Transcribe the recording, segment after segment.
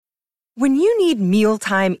When you need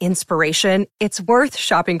mealtime inspiration, it's worth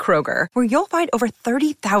shopping Kroger, where you'll find over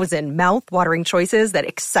 30,000 mouth-watering choices that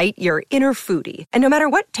excite your inner foodie. And no matter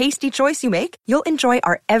what tasty choice you make, you'll enjoy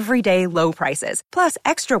our everyday low prices, plus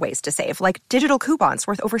extra ways to save, like digital coupons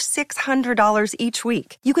worth over $600 each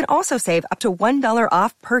week. You can also save up to $1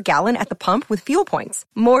 off per gallon at the pump with fuel points.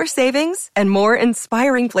 More savings and more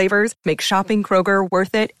inspiring flavors make shopping Kroger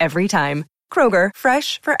worth it every time. Kroger,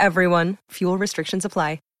 fresh for everyone. Fuel restrictions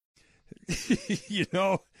apply.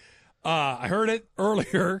 I heard it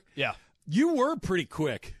earlier. Yeah. You were pretty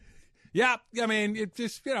quick. Yeah, I mean, it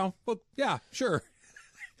just, well, yeah, sure.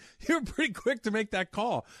 You were pretty quick to make that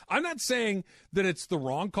call. I'm not saying that it's the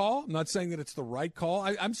wrong call. I'm not saying that it's the right call.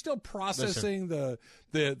 I'm still processing the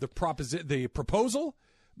proposal,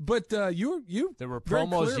 but you there were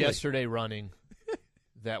promos yesterday running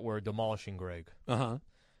that were demolishing Greg. Uh-huh.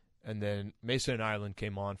 And then Mason and Ireland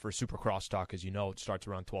came on for Super Crosstalk. As you know, it starts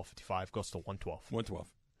around 12:55, goes to 1:12. 1:12.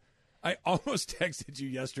 I almost texted you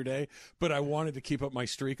yesterday, but I wanted to keep up my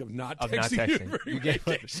streak of not texting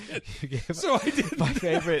you. So I did. My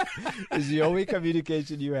favorite is the only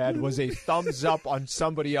communication you had was a thumbs up on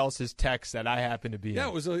somebody else's text that I happened to be in. Yeah,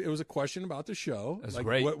 it was a question about the show. That's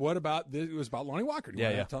great. What about this? It was about Lonnie Walker.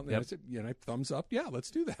 Yeah. I said, thumbs up. Yeah,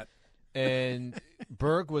 let's do that. And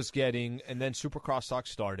Berg was getting, and then Super Crosstalk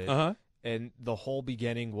started. Uh-huh. And the whole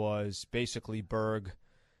beginning was basically Berg.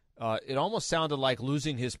 It almost sounded like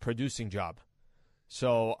losing his producing job.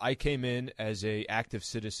 So I came in as a active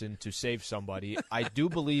citizen to save somebody. I do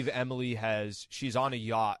believe Emily she's on a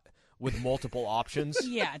yacht with multiple options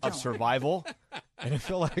of survival. And I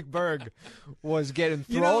feel like Berg was getting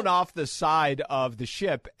thrown off the side of the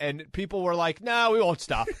ship, and people were like, "No, we won't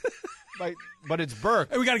stop." But it's Berg.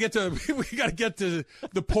 Hey, we got to get to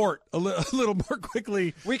the port a little more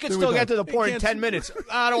quickly. We can still get to the port in 10 minutes.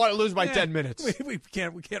 I don't want to lose my 10 minutes. We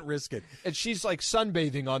can't risk it. And she's like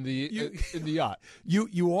sunbathing on in the yacht.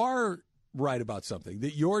 You are right about something,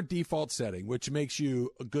 that your default setting, which makes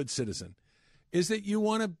you a good citizen, is that you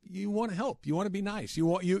want to help. You want to be nice.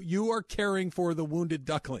 You are caring for the wounded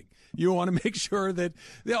duckling. You want to make sure that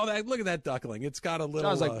look at that duckling. It's got a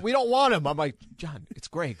little. John's like, we don't want him. I'm like, John, it's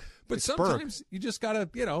Greg. But it's sometimes Berg. you just gotta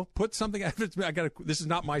put something. This is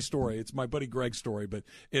not my story. It's my buddy Greg's story, but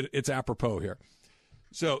it's apropos here.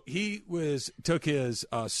 So he took his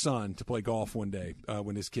son to play golf one day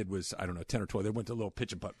when his kid was 10 or 12. They went to a little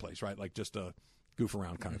pitch and putt place, right? Like just a goof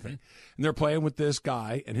around kind of thing. And they're playing with this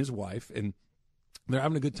guy and his wife, and they're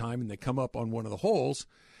having a good time. And they come up on one of the holes,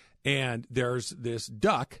 and there's this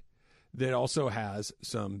duck that also has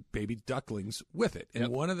some baby ducklings with it. And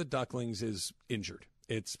one of the ducklings is injured.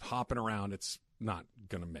 It's hopping around. It's not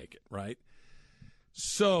going to make it, right?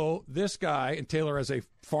 So this guy, and Taylor, as a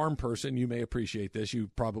farm person, you may appreciate this.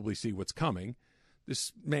 You probably see what's coming.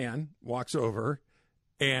 This man walks over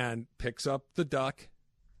and picks up the duck.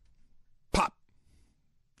 Pop.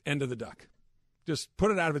 End of the duck. Just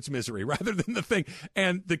put it out of its misery rather than the thing.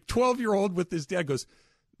 And the 12-year-old with his dad goes,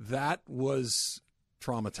 that was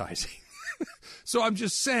traumatizing. So I'm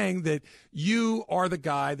just saying that you are the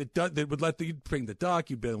guy that would bring the duck.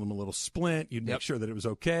 You'd build him a little splint. You'd make sure that it was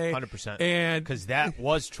okay. 100%. And because that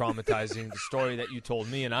was traumatizing, the story that you told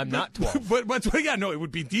me, and I'm not 12. But it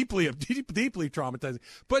would be deeply traumatizing.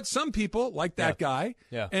 But some people like that guy.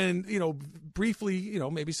 Yeah. And briefly,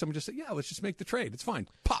 maybe someone just said, "Yeah, let's just make the trade. It's fine."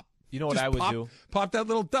 Pop. You know what I would do? Pop that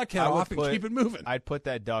little duck head off and keep it moving. I'd put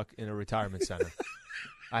that duck in a retirement center.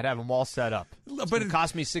 I'd have them all set up. But it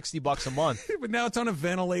cost me $60 a month. But now it's on a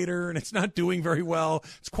ventilator and it's not doing very well.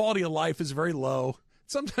 Its quality of life is very low.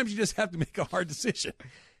 Sometimes you just have to make a hard decision.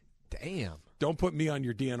 Damn. Don't put me on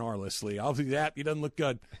your DNR list, Lee. I'll do that. He doesn't look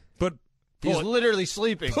good. But he's literally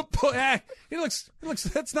sleeping. He looks.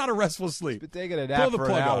 That's not a restful sleep. He's been taking a nap for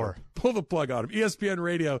an hour. Pull the plug on him. ESPN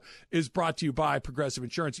Radio is brought to you by Progressive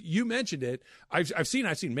Insurance. You mentioned it. I've seen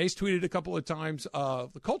Mace tweeted a couple of times.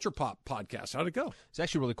 The Culture Pop podcast. How'd it go? It's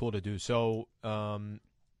actually really cool to do. So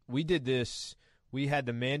we did this. We had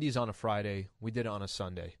the Mandy's on a Friday. We did it on a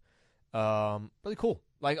Sunday. Really cool.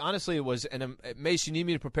 Like, honestly, it was. And Mace, you need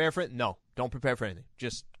me to prepare for it? No, don't prepare for anything.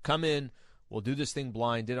 Just come in. We'll do this thing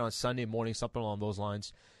blind. Did it on Sunday morning, something along those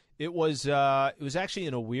lines. It was actually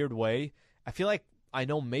in a weird way. I feel like I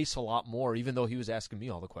know Mace a lot more, even though he was asking me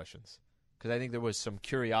all the questions, because I think there was some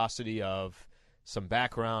curiosity of some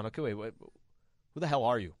background. Okay, wait, who the hell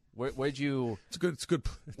are you? Where'd you? It's good.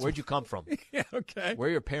 Where'd you come from? Yeah, okay. Where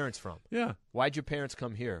are your parents from? Yeah. Why'd your parents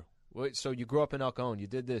come here? So you grew up in El Cajon. You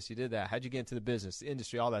did this. You did that. How'd you get into the business, the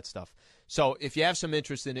industry, all that stuff? So if you have some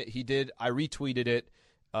interest in it, he did. I retweeted it.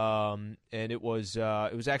 and it was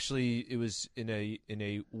in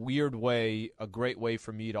a weird way a great way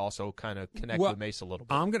for me to also kind of connect with Mace a little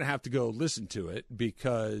bit. I'm going to have to go listen to it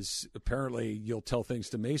because apparently you'll tell things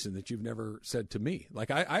to Mason that you've never said to me. Like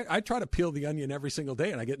I try to peel the onion every single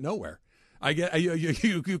day and I get nowhere.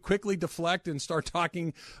 You quickly deflect and start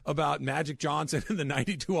talking about Magic Johnson in the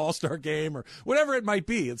 '92 All-Star game or whatever it might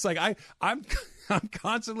be. It's like I'm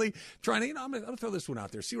constantly trying to, I'm gonna throw this one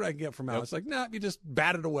out there, see what I can get from Al. It's like, nah, you just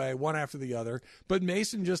bat it away one after the other. But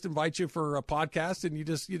Mason just invites you for a podcast, and you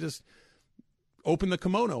just open the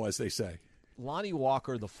kimono, as they say. Lonnie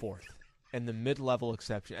Walker the fourth, and the mid-level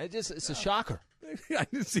exception. It's a shocker.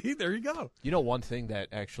 See, there you go. You know, one thing that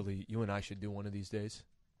actually you and I should do one of these days.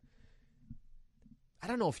 I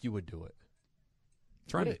don't know if you would do it.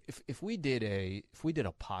 Try it. If we did a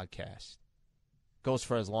podcast, goes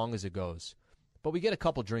for as long as it goes, but we get a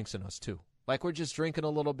couple drinks in us too. Like we're just drinking a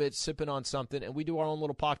little bit, sipping on something, and we do our own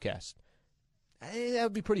little podcast. That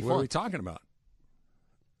would be pretty fun. What are we talking about?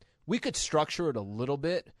 We could structure it a little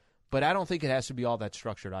bit, but I don't think it has to be all that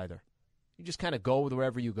structured either. You just kind of go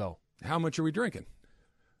wherever you go. How much are we drinking?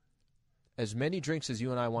 As many drinks as you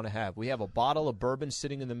and I want to have. We have a bottle of bourbon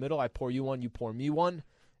sitting in the middle. I pour you one, you pour me one,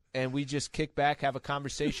 and we just kick back, have a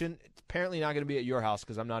conversation. It's apparently not going to be at your house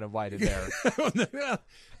because I'm not invited there.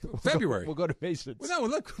 February. We'll go to Mason's. Well, no,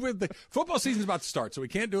 look, the football season's about to start, so we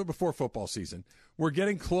can't do it before football season. We're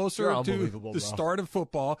getting closer to the start of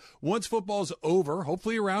football. Once football's over,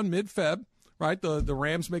 hopefully around mid-Feb, right? The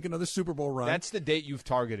Rams make another Super Bowl run. That's the date you've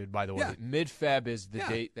targeted, by the way. Yeah. Mid-Feb is the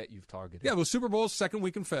date that you've targeted. Yeah, well, Super Bowl's second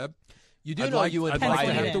week in Feb. You do know you invited. I'd like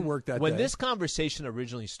to have to work that when day. this conversation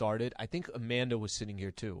originally started, I think Amanda was sitting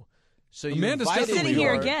here too. So you Amanda's invited sitting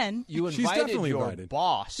here again. You She's invited definitely your invited.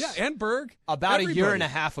 boss. Yeah, and Berg. About everybody. a year and a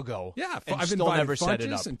half ago. Yeah, and I've still invited never set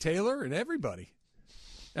it Funches up. and Taylor and everybody.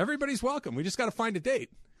 Everybody's welcome. We just got to find a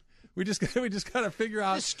date. We just got to figure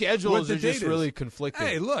out The schedules what the are just date is. really conflicting.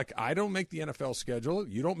 Hey, look, I don't make the NFL schedule.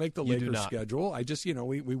 You don't make the You do Lakers not. schedule. I just,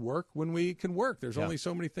 we work when we can work. There's only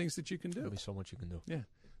so many things that you can do. There'll be so much you can do. Yeah.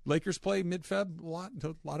 Lakers play mid-Feb, a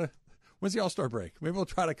lot of. When's the All-Star break? Maybe we'll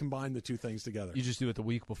try to combine the two things together. You just do it the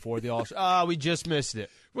week before the All-Star. We just missed it.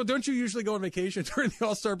 Well, don't you usually go on vacation during the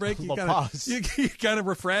All-Star break? You Pause. you kind of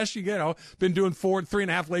refresh. Been doing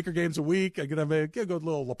 3.5 Laker games a week. I'm gonna make a good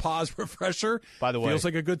little La Paz refresher. By the way, feels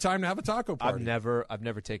like a good time to have a taco party. I've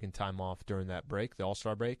never taken time off during that break, the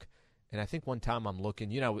All-Star break. And I think one time I'm looking,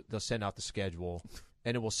 they'll send out the schedule,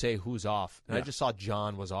 and it will say who's off. And I just saw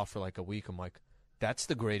John was off for like a week. I'm like, that's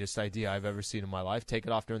the greatest idea I've ever seen in my life. Take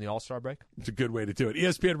it off during the All-Star break. It's a good way to do it.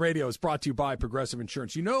 ESPN Radio is brought to you by Progressive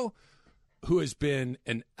Insurance. You know who has been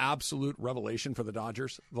an absolute revelation for the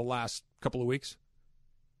Dodgers the last couple of weeks?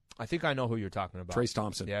 I think I know who you're talking about. Trace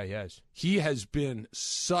Thompson. Yeah, he has. He has been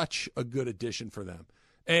such a good addition for them.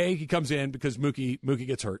 He comes in because Mookie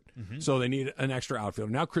gets hurt, so they need an extra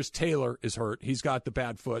outfielder. Now Chris Taylor is hurt. He's got the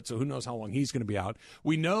bad foot, so who knows how long he's going to be out.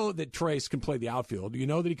 We know that Trace can play the outfield. You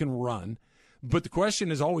know that he can run. But the question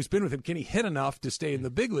has always been with him, can he hit enough to stay in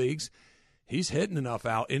the big leagues? He's hitting enough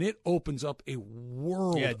out, and it opens up a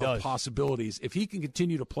world of possibilities. If he can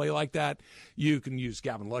continue to play like that, you can use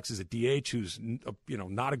Gavin Lux as a DH, who's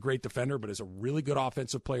not a great defender, but is a really good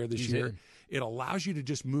offensive player this year. It allows you to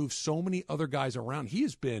just move so many other guys around. He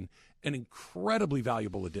has been an incredibly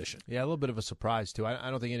valuable addition. Yeah, a little bit of a surprise, too.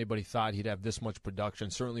 I don't think anybody thought he'd have this much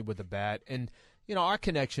production, certainly with the bat. And, our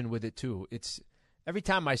connection with it, too, it's every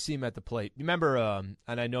time I see him at the plate. You remember,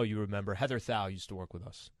 and I know you remember, Heather Thau used to work with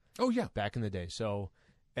us. Oh, yeah. Back in the day. So,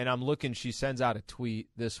 and I'm looking, she sends out a tweet.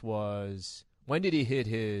 This was, when did he hit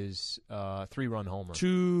his 3-run homer?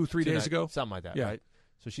 2-3 days ago? Something like that, right?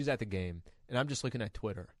 So she's at the game, and I'm just looking at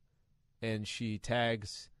Twitter, and she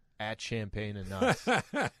tags at Champagne and Nuts.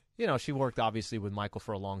 She worked, obviously, with Michael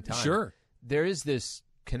for a long time. Sure. There is this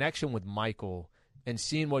connection with Michael and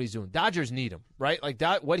seeing what he's doing. Dodgers need him, right? Like,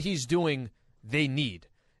 what he's doing, they need.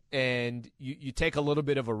 And you take a little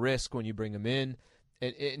bit of a risk when you bring him in.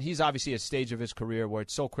 And he's obviously at a stage of his career where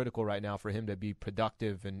it's so critical right now for him to be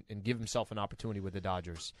productive and give himself an opportunity with the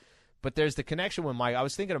Dodgers. But there's the connection with Mike. I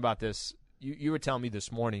was thinking about this. You were telling me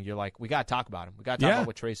this morning, you're like, we got to talk about him. We got to talk about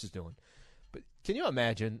what Trace is doing. But can you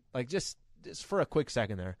imagine, like just for a quick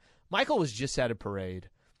second there, Michael was just at a parade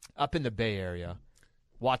up in the Bay Area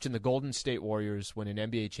watching the Golden State Warriors win an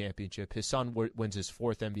NBA championship. His son wins his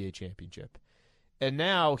 4th NBA championship. And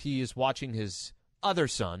now he is watching his other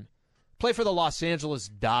son play for the Los Angeles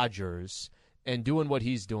Dodgers and doing what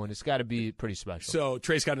he's doing. It's got to be pretty special. So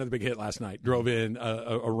Trace got another big hit last night. Drove in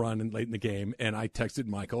a run late in the game, and I texted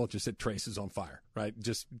Michael. Just said Trace is on fire, right?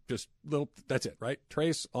 Just little. That's it, right?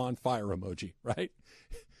 Trace on fire emoji, right?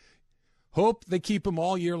 Hope they keep him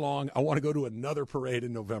all year long. I want to go to another parade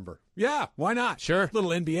in November. Yeah, why not? Sure.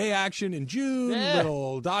 Little NBA action in June,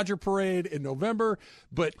 little Dodger parade in November.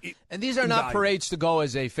 And these are not parades to go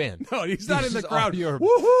as a fan. No, he's not in the crowd.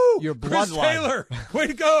 Woohoo! Your Chris bloodline. Taylor, way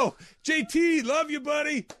to go. JT, love you,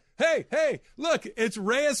 buddy. Hey, look, it's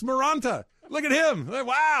Reyes Maranta. Look at him.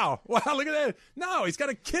 Wow, look at that. No, he's got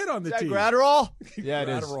a kid on the team. Gratterall? Yeah, it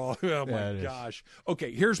is. Gratterall. Oh, my gosh.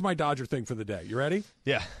 Okay, here's my Dodger thing for the day. You ready?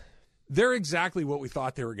 Yeah. They're exactly what we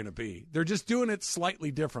thought they were going to be. They're just doing it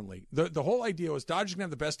slightly differently. The whole idea was Dodgers are going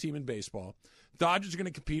to have the best team in baseball. Dodgers are going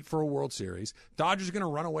to compete for a World Series. Dodgers are going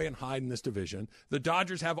to run away and hide in this division. The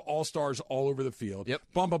Dodgers have all-stars all over the field. Yep.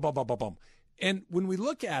 Bum. And when we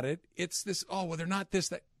look at it, it's this, they're not this,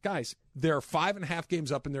 that. Guys, they're 5.5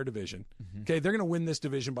 games up in their division. Mm-hmm. Okay, they're going to win this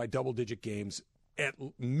division by double-digit games at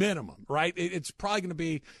minimum, right? It's probably going to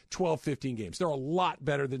be 12, 15 games. They're a lot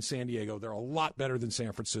better than San Diego. They're a lot better than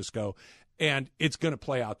San Francisco, and it's going to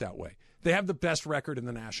play out that way. They have the best record in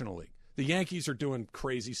the National League. The Yankees are doing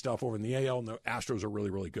crazy stuff over in the AL, and the Astros are really,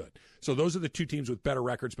 really good. So those are the two teams with better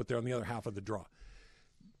records, but they're on the other half of the draw.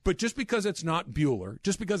 But just because it's not Buehler,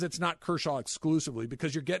 just because it's not Kershaw exclusively,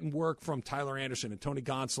 because you're getting work from Tyler Anderson and Tony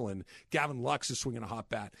Gonsolin, Gavin Lux is swinging a hot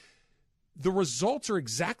bat, the results are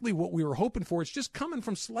exactly what we were hoping for. It's just coming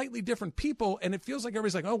from slightly different people, and it feels like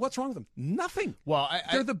everybody's like, what's wrong with them? Nothing. Well,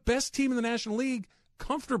 they're the best team in the National League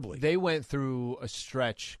comfortably. They went through a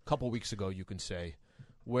stretch a couple weeks ago, you can say,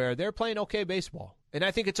 where they're playing okay baseball. And I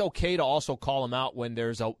think it's okay to also call them out when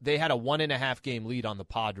they had a 1.5 game lead on the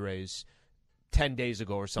Padres 10 days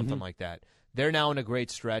ago or something like that. They're now in a great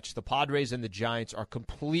stretch. The Padres and the Giants are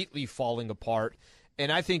completely falling apart. And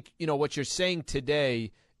I think, what you're saying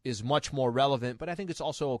today is much more relevant, but I think it's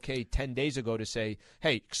also okay 10 days ago to say,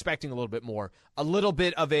 hey, expecting a little bit more. A little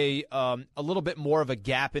bit more of a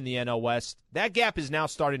gap in the NL West. That gap is now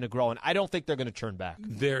starting to grow, and I don't think they're going to turn back.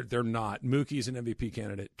 They're not. Mookie's an MVP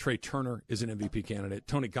candidate. Trey Turner is an MVP candidate.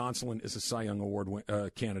 Tony Gonsolin is a Cy Young Award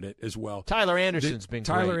candidate as well. Tyler Anderson's been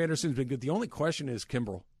good. The only question is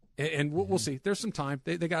Kimbrel. And we'll see. There's some time.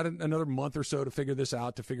 They got another month or so to figure this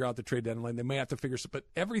out, to figure out the trade deadline. They may have to figure – but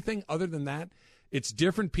everything other than that, it's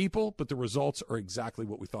different people, but the results are exactly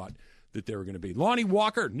what we thought that they were going to be. Lonnie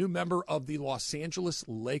Walker, new member of the Los Angeles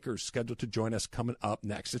Lakers, scheduled to join us coming up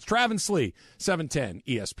next. It's Travis Lee, 710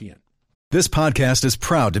 ESPN. This podcast is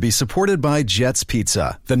proud to be supported by Jets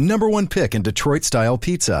Pizza, the #1 pick in Detroit-style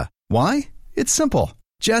pizza. Why? It's simple.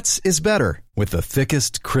 Jets is better. With the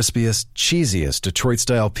thickest, crispiest, cheesiest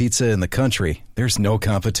Detroit-style pizza in the country, there's no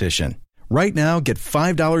competition. Right now, get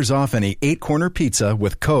 $5 off any 8-corner pizza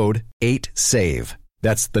with code 8SAVE.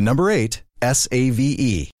 That's the number 8,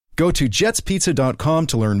 SAVE. Go to jetspizza.com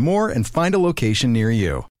to learn more and find a location near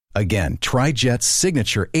you. Again, try Jet's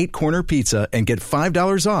signature 8-corner pizza and get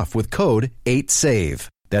 $5 off with code 8SAVE.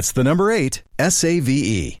 That's the number 8,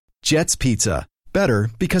 SAVE. Jet's Pizza. Better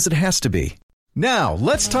because it has to be. Now,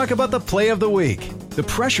 let's talk about the play of the week. The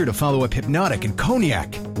pressure to follow up Hypnotic and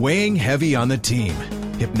Cognac, weighing heavy on the team.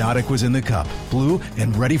 Hypnotic was in the cup, blue,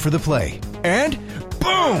 and ready for the play. And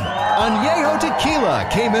boom! Añejo Tequila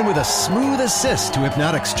came in with a smooth assist to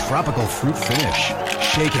Hypnotic's tropical fruit finish.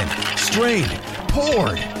 Shaken, strained,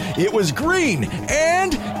 poured. It was green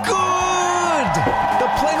and good! The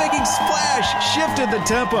playmaking splash shifted the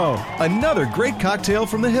tempo. Another great cocktail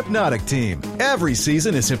from the Hypnotic team. Every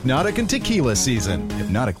season is Hypnotic and Tequila season.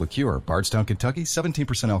 Hypnotic Liqueur, Bardstown, Kentucky,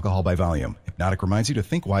 17% alcohol by volume. Hypnotic reminds you to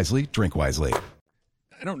think wisely, drink wisely.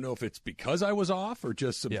 I don't know if it's because I was off or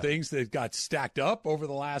just some things that got stacked up over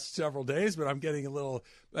the last several days, but I'm getting a little,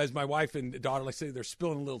 as my wife and daughter like to say, they're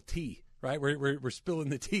spilling a little tea, right? We're spilling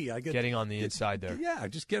the tea. Getting on the inside there. Yeah,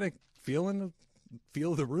 just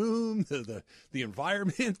feel the room, the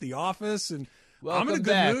environment, the office, and Welcome I'm in a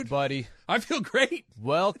good back, mood, buddy. I feel great.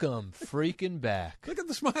 Welcome freaking back. Look at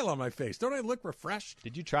the smile on my face. Don't I look refreshed?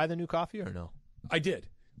 Did you try the new coffee or no? I did.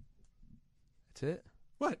 That's it?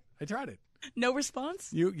 What? I tried it. No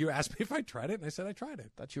response? You asked me if I tried it, and I said I tried it.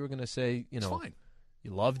 Thought you were going to say, it's fine.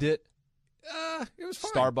 You loved it. It was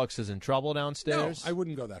fine. Starbucks is in trouble downstairs. No, I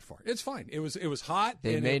wouldn't go that far. It's fine. It was hot.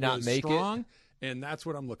 They and may it not was make strong, it. And that's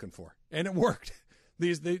what I'm looking for. And it worked.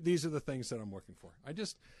 These are the things that I'm looking for. I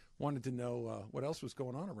just wanted to know what else was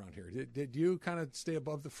going on around here. Did you kind of stay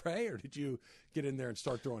above the fray, or did you get in there and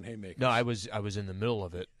start throwing haymakers? No, I was in the middle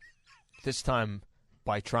of it. This time,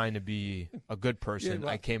 by trying to be a good person,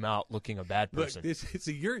 I came out looking a bad person. Look,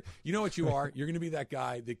 you know what you are? You're going to be that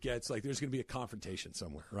guy that gets, like, there's going to be a confrontation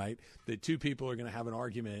somewhere, right? The two people are going to have an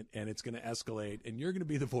argument, and it's going to escalate, and you're going to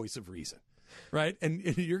be the voice of reason. right? And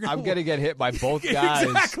you're going I'm going to get hit by both guys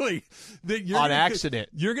exactly on accident.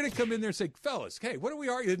 You're going to come in there and say, fellas, hey, what do we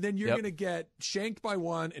argue? And then you're Yep. going to get shanked by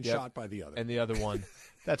one and Yep. shot by the other. And the other one,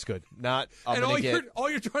 that's good. Not I'm and going to get all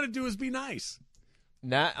you're trying to do is be nice.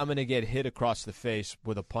 not I'm going to get hit across the face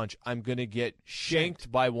with a punch. I'm going to get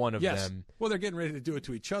shanked by one of Yes. them. Well, they're getting ready to do it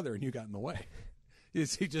to each other, and you got in the way. You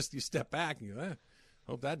step back and you go,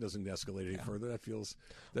 hope that doesn't escalate any further. That feels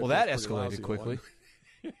That feels pretty escalated lousy, quickly.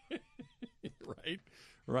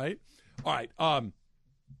 Right. All right.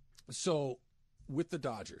 So with the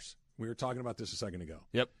Dodgers, we were talking about this a second ago.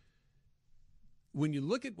 Yep. When you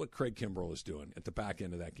look at what Craig Kimbrell is doing at the back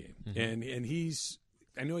end of that game, and he's,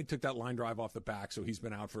 I know he took that line drive off the back, so he's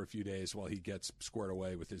been out for a few days while he gets squared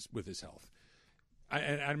away with his health.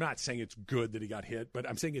 I'm not saying it's good that he got hit, but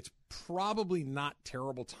I'm saying it's probably not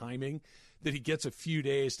terrible timing that he gets a few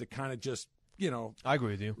days to kind of just, I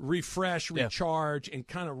agree with you. refresh, recharge, and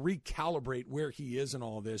kind of recalibrate where he is in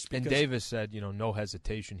all this. And Davis said, no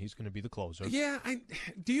hesitation, he's going to be the closer. Yeah,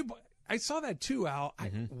 I saw that too, Al.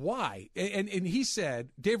 Why? And he said,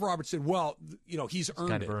 Dave Roberts said, well, he's earned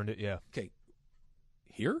kind it. of earned it, yeah. Okay,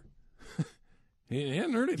 here? He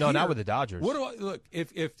hadn't earned it. No, here. not with the Dodgers. Look,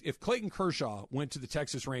 if Clayton Kershaw went to the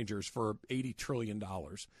Texas Rangers for $80 trillion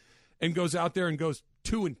and goes out there and goes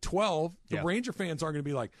 2-12, the Ranger fans aren't going to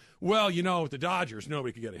be like, well, with the Dodgers,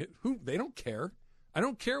 nobody could get a hit. They don't care. I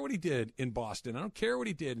don't care what he did in Boston. I don't care what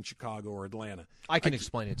he did in Chicago or Atlanta. I can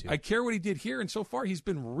explain it to you. I care what he did here, and so far he's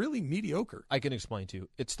been really mediocre. I can explain to you.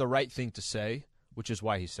 It's the right thing to say, which is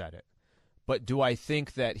why he said it. But do I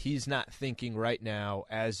think that he's not thinking right now,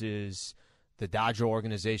 as is the Dodger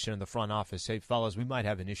organization and the front office, hey, fellas, we might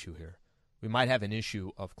have an issue here. We might have an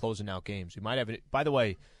issue of closing out games. We might have by the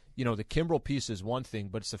way, the Kimbrel piece is one thing,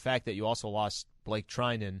 but it's the fact that you also lost Blake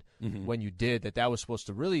Trinan when you did, that was supposed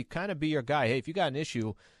to really kind of be your guy. Hey, if you got an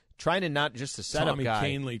issue, Trinan not just a setup Tommy guy.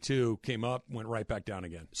 Kahnle, too, came up, went right back down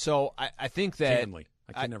again. So I think that Kahnle.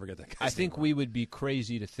 I can never get that guy's I think name we would be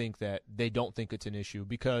crazy to think that they don't think it's an issue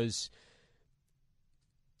because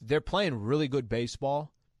they're playing really good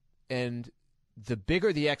baseball, and the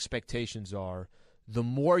bigger the expectations are, the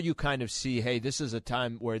more you kind of see, hey, this is a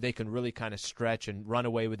time where they can really kind of stretch and run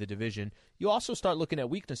away with the division. You also start looking at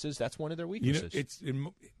weaknesses. That's one of their weaknesses.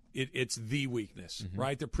 It's the weakness,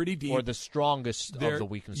 right? They're pretty deep, or the strongest of the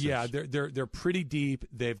weaknesses. Yeah, they're pretty deep.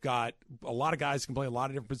 They've got a lot of guys who can play a lot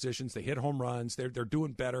of different positions. They hit home runs. They're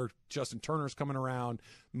doing better. Justin Turner's coming around.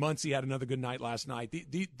 Muncy had another good night last night.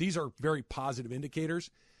 These are very positive indicators.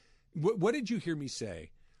 What did you hear me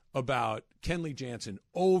say about Kenley Jansen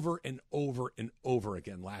over and over and over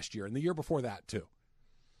again last year and the year before that too?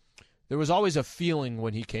 There was always a feeling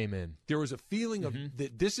when he came in. There was a feeling of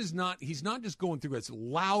that this is not – he's not just going through – it's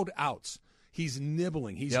loud outs. He's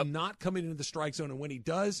nibbling. He's not coming into the strike zone, and when he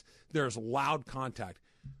does, there's loud contact.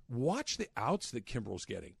 Watch the outs that Kimbrel's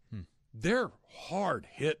getting. They're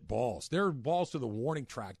hard-hit balls. They're balls to the warning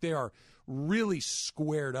track. They are really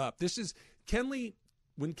squared up. This is – Kenley –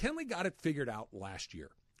 when Kenley got it figured out last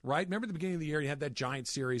year, right? Remember at the beginning of the year, he had that Giant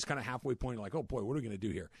series, kind of halfway point, like, oh, boy, what are we going to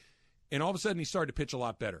do here? And all of a sudden, he started to pitch a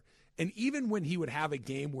lot better. And even when he would have a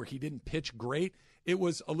game where he didn't pitch great, it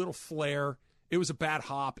was a little flare. It was a bad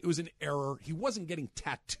hop. It was an error. He wasn't getting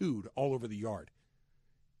tattooed all over the yard.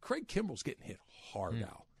 Craig Kimbrel's getting hit hard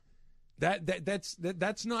now.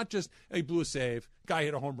 That's not just, hey, blew a save, guy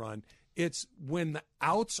hit a home run. It's when the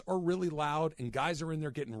outs are really loud and guys are in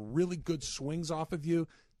there getting really good swings off of you,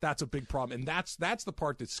 that's a big problem. And that's the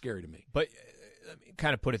part that's scary to me. But let me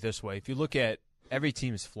kind of put it this way. If you look at every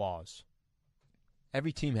team's flaws,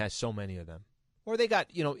 every team has so many of them. Or they got,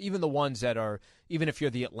 even the ones that are, even if you're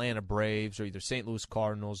the Atlanta Braves or either St. Louis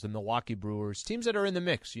Cardinals, the Milwaukee Brewers, teams that are in the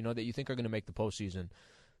mix, that you think are going to make the postseason.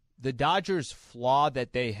 The Dodgers' flaw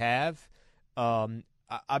that they have,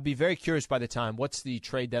 I'd be very curious by the time. What's the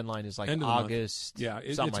trade dedeadline? Is like August,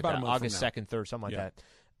 something like that. August 2nd, 3rd, something like that.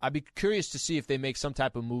 I'd be curious to see if they make some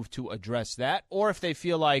type of move to address that, or if they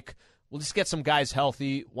feel like, we'll just get some guys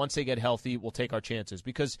healthy. Once they get healthy, we'll take our chances.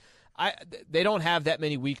 Because they don't have that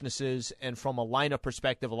many weaknesses, and from a lineup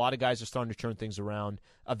perspective, a lot of guys are starting to turn things around.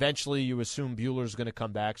 Eventually, you assume Buehler's going to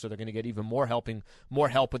come back, so they're going to get even more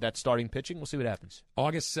help with that starting pitching. We'll see what happens.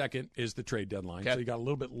 August 2nd is the trade deadline, so you got a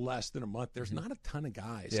little bit less than a month. There's not a ton of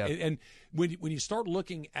guys. Yeah. And when you start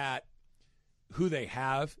looking at who they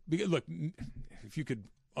have, look, if you could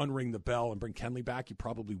unring the bell and bring Kenley back, you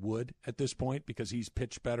probably would at this point because he's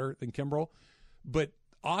pitched better than Kimbrel. But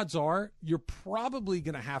odds are you're probably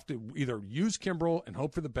going to have to either use Kimbrel and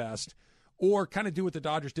hope for the best or kind of do what the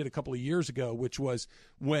Dodgers did a couple of years ago, which was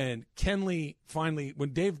when Kenley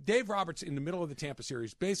when Dave Roberts in the middle of the Tampa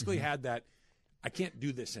series basically had that, I can't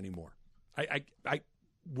do this anymore.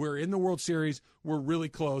 We're in the World Series. We're really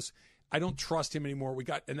close. I don't trust him anymore.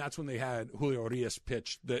 And that's when they had Julio Urias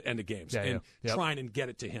pitch the end of games trying and get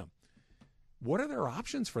it to him. What are their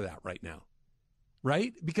options for that right now?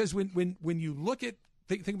 Right? Because when you look at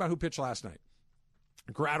think about who pitched last night.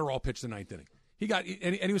 Gratterall pitched the ninth inning.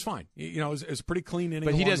 He was fine. It was a pretty clean inning.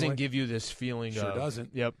 But he doesn't give you this feeling. Sure doesn't.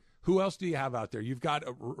 Yep. Who else do you have out there? You've got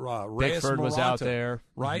Reyes Bickford Morata, was out there,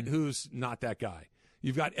 right? Mm-hmm. Who's not that guy.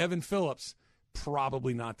 You've got Evan Phillips,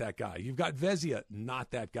 probably not that guy. You've got Vezina,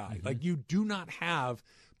 not that guy. Mm-hmm. Like, you do not have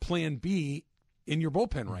Plan B in your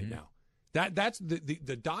bullpen right now. That's the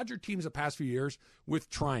Dodger teams the past few years with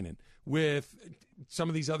Trinan, with some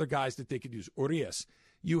of these other guys that they could use. Urias,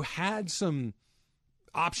 you had some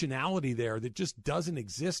optionality there that just doesn't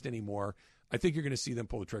exist anymore. I think you're going to see them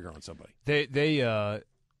pull the trigger on somebody.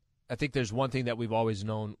 I think there's one thing that we've always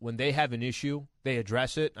known. When they have an issue, they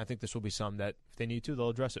address it. I think this will be something that if they need to, they'll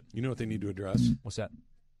address it. You know what they need to address? What's that?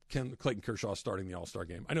 Clayton Kershaw starting the All-Star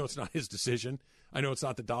game. I know it's not his decision. I know it's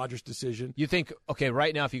not the Dodgers' decision. You think, okay,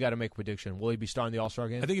 right now if you got to make a prediction, will he be starting the All-Star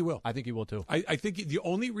game? I think he will. I think he will too. I think the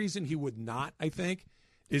only reason he would not, is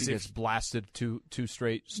if he gets blasted two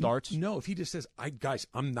straight starts? No, if he just says, guys,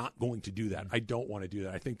 I'm not going to do that. I don't want to do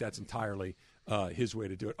that. I think that's entirely his way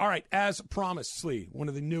to do it. All right, as promised, Slee, one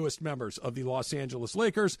of the newest members of the Los Angeles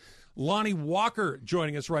Lakers, Lonnie Walker,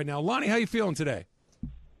 joining us right now. Lonnie, how you feeling today?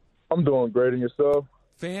 I'm doing great, and yourself?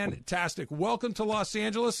 Fantastic. Welcome to Los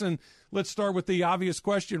Angeles, and let's start with the obvious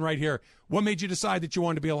question right here. What made you decide that you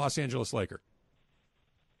wanted to be a Los Angeles Laker?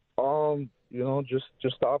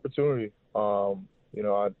 Just the opportunity. I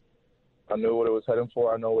knew what it was heading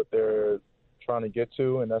for. I know what they're trying to get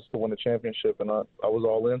to, and that's to win the championship, and I was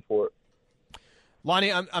all in for it.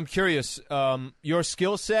 Lonnie, I'm curious. Your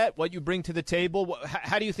skill set, what you bring to the table,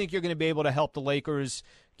 how do you think you're going to be able to help the Lakers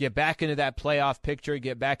get back into that playoff picture,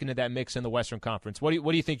 get back into that mix in the Western Conference? What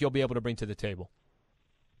do you think you'll be able to bring to the table?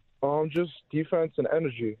 Just defense and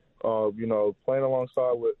energy. Playing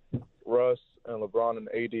alongside with Russ and LeBron and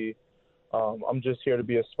AD. I'm just here to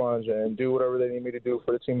be a sponge and do whatever they need me to do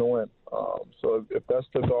for the team to win. So if that's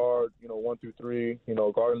to guard, 1 through 3,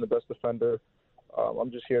 guarding the best defender,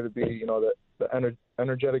 I'm just here to be, the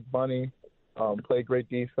energetic bunny, play great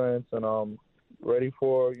defense, and ready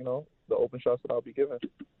for, the open shots that I'll be given.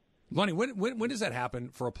 Lonnie, when does that happen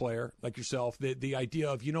for a player like yourself? The idea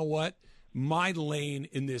of, you know what? My lane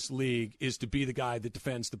in this league is to be the guy that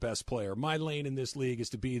defends the best player. My lane in this league is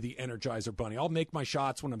to be the Energizer Bunny. I'll make my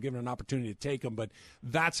shots when I'm given an opportunity to take them, but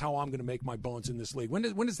that's how I'm going to make my bones in this league. When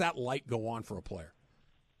does that light go on for a player?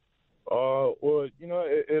 Well,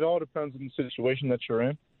 it all depends on the situation that you're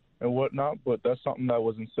in and whatnot, but that's something that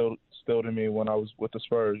was instilled in me when I was with the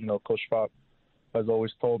Spurs. Coach Fopp has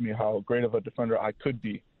always told me how great of a defender I could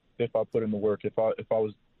be if I put in the work, if I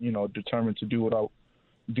was, determined to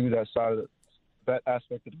do that side of that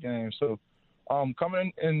aspect of the game. So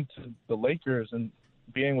coming into the Lakers and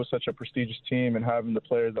being with such a prestigious team and having the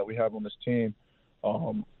players that we have on this team,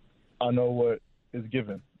 I know what is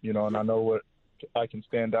given, and I know what I can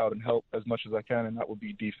stand out and help as much as I can, and that would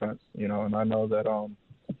be defense, and I know that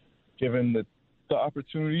given the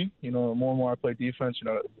opportunity, the more and more I play defense,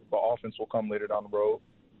 the offense will come later down the road.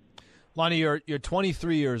 Lonnie, you're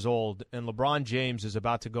 23 years old, and LeBron James is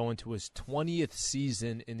about to go into his 20th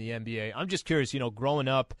season in the NBA. I'm just curious, growing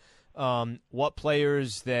up, what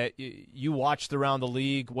players that you watched around the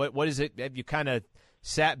league, what is it? Have you kind of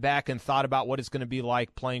sat back and thought about what it's going to be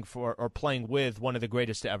like playing for or playing with one of the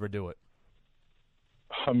greatest to ever do it?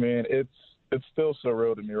 I mean, it's still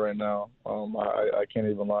surreal to me right now. I can't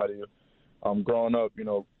even lie to you. Growing up,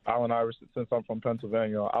 Allen Iverson, since I'm from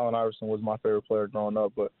Pennsylvania, Allen Iverson was my favorite player growing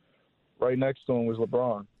up, but right next to him was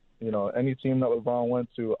LeBron. Any team that LeBron went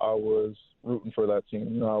to, I was rooting for that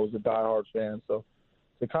team. I was a diehard fan. So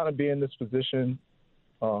to kind of be in this position,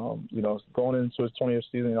 going into his 20th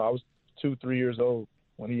season, I was 2-3 years old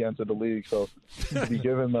when he entered the league. So to be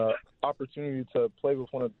given the opportunity to play with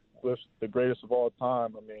with the greatest of all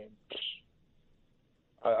time, I mean,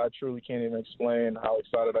 I truly can't even explain how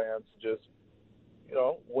excited I am to just,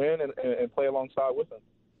 win and play alongside with him.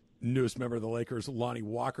 Newest member of the Lakers, Lonnie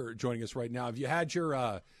Walker, joining us right now. Have you had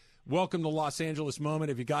your welcome to Los Angeles moment?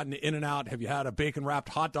 Have you gotten in and out? Have you had a bacon-wrapped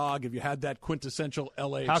hot dog? Have you had that quintessential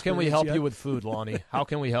L.A. How can we help yet? you with food, Lonnie? How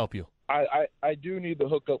can we help you? I do need to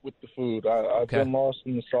hook up with the food. I've been lost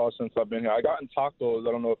in the sauce since I've been here. I got in tacos.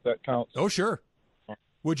 I don't know if that counts. Oh, sure.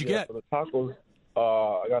 What'd you get? For the tacos,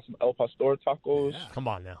 I got some El Pastor tacos. Yeah. Come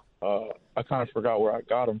on now. I kind of forgot where I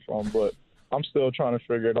got them from, but I'm still trying to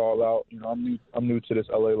figure it all out. I'm new to this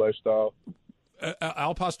LA lifestyle.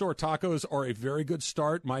 Al Pastor tacos are a very good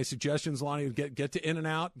start. My suggestions, Lonnie, get to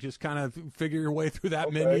In-N-Out, just kind of figure your way through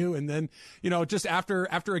that menu, and then just after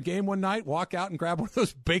a game one night, walk out and grab one of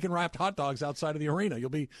those bacon wrapped hot dogs outside of the arena. You'll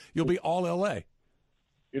be all LA.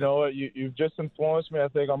 You know what? You've just influenced me. I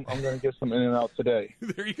think I'm going to get some In-N-Out today.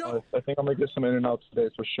 There you go. I think I'm going to get some In-N-Out today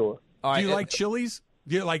for sure. All right, do you like chilies?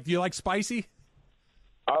 Do you like spicy?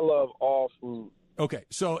 I love all food. Okay,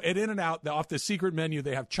 so at In-N-Out, off the secret menu,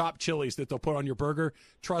 they have chopped chilies that they'll put on your burger.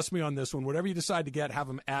 Trust me on this one. Whatever you decide to get, have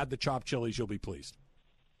them add the chopped chilies. You'll be pleased.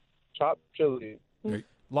 Chopped chili.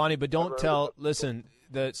 Lonnie, but don't tell – listen –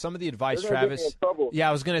 some of the advice Travis – yeah,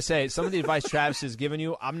 I was going to say, some of the advice Travis has given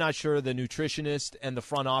you, I'm not sure the nutritionist and the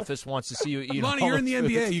front office wants to see you eat. Lonnie, you're in the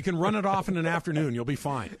NBA. You can run it off in an afternoon. You'll be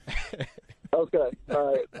fine. Okay,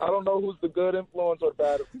 all right. I don't know who's the good influence or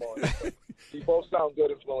bad influence. You both sound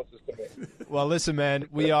good influences to me. Well, listen, man,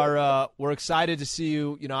 we're excited to see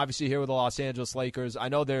you, obviously here with the Los Angeles Lakers. I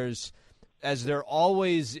know as there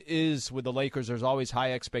always is with the Lakers, there's always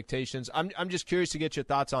high expectations. I'm just curious to get your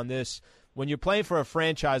thoughts on this. When you're playing for a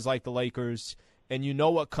franchise like the Lakers and you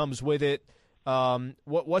know what comes with it,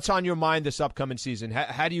 what's on your mind this upcoming season?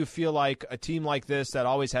 How do you feel like a team like this that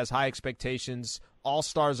always has high expectations,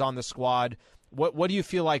 all-stars on the squad, what do you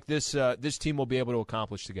feel like this team will be able to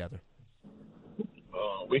accomplish together?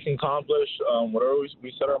 We can accomplish whatever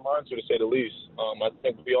we set our minds to say the least. I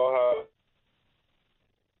think we all have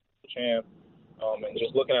a champ, and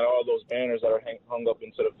just looking at all those banners that are hung up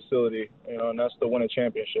into the facility, and that's to win a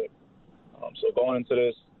championship. So going into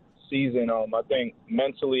this season, I think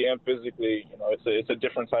mentally and physically, it's a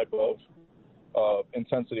different type of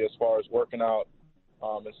intensity as far as working out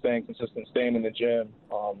and staying consistent, staying in the gym,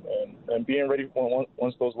 and being ready for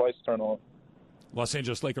once those lights turn on. Los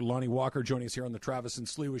Angeles Laker Lonnie Walker joining us here on the Travis and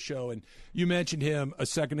Sliwa Show. And you mentioned him a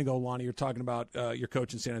second ago, Lonnie. You're talking about your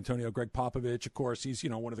coach in San Antonio, Greg Popovich. Of course, he's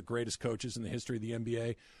one of the greatest coaches in the history of the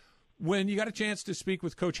NBA. When you got a chance to speak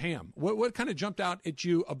with Coach Ham, what kind of jumped out at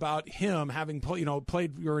you about him having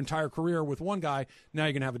played your entire career with one guy? Now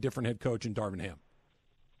you're going to have a different head coach in Darvin Ham.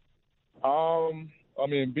 I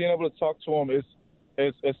mean, being able to talk to him,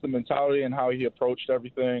 it's the mentality and how he approached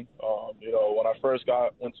everything. When I first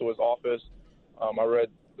went to his office, I read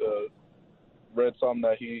something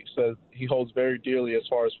that he says he holds very dearly as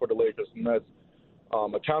far as for the Lakers, and that's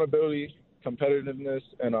accountability, competitiveness,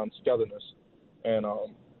 and togetherness. And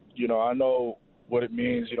I know what it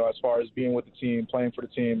means, as far as being with the team, playing for the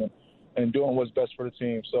team, and doing what's best for the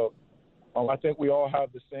team. So I think we all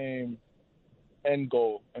have the same end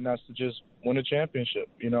goal, and that's to just win a championship.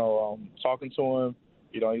 Talking to him,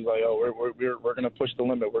 he's like, "Oh, we're going to push the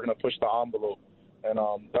limit. We're going to push the envelope." And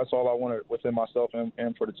that's all I wanted within myself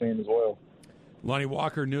and for the team as well. Lonnie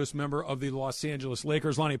Walker, newest member of the Los Angeles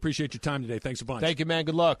Lakers. Lonnie, appreciate your time today. Thanks a bunch. Thank you, man.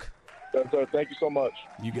 Good luck. Yes, sir. Thank you so much.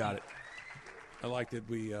 You got it. I like that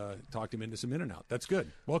we talked him into some In-N-Out. That's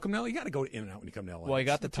good. Welcome, Nelly. You got to go to In-N-Out when you come to LA. Well, he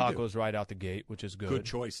got the tacos right out the gate, which is good. Good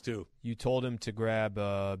choice, too. You told him to grab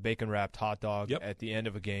a bacon-wrapped hot dog at the end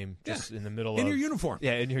of a game, just in the middle of... In your uniform.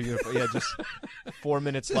 Yeah, in your uniform. Yeah, just 4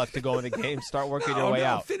 minutes left to go in the game. Start working your way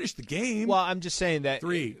out. Finish the game. Well, I'm just saying that...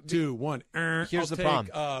 3, 2, 1. Here's the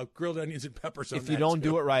problem. Grilled onions and peppers on If you don't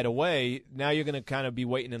do it right away, now you're going to kind of be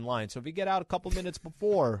waiting in line. So if you get out a couple minutes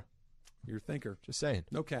before... You're a thinker. Just saying.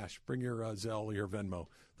 No cash. Bring your Zelle or your Venmo.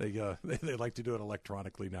 They like to do it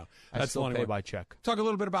electronically now. That's still pay by check. Talk a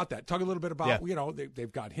little bit about that. Talk a little bit about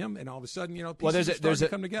they've got him, and all of a sudden pieces are starting to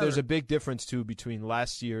come together. There's a big difference too between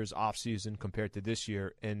last year's offseason compared to this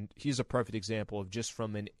year, and he's a perfect example of just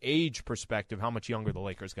from an age perspective how much younger the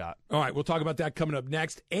Lakers got. All right, we'll talk about that coming up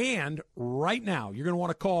next. And right now, you're going to want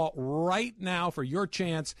to call right now for your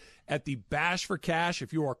chance at the Bash for Cash.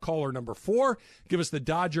 If you are caller number 4, give us the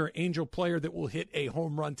Dodger Angel player that will hit a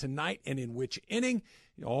home run tonight and in which inning.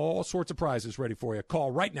 All sorts of prizes ready for you.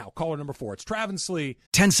 Call right now. Caller number 4. It's Travis Slee.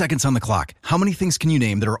 10 seconds on the clock. How many things can you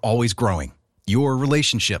name that are always growing? Your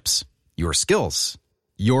relationships, your skills,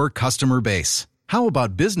 your customer base. How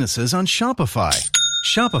about businesses on Shopify?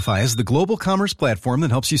 Shopify is the global commerce platform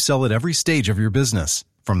that helps you sell at every stage of your business.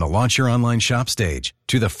 From the launch your online shop stage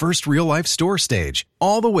to the first real-life store stage,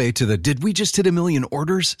 all the way to the did we just hit 1 million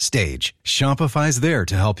orders stage. Shopify's there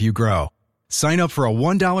to help you grow. Sign up for a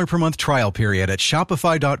 $1 per month trial period at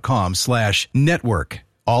shopify.com/network,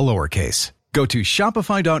 all lowercase. Go to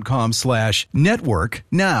shopify.com/network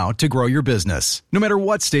now to grow your business, no matter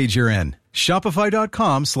what stage you're in.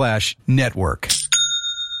 Shopify.com/network.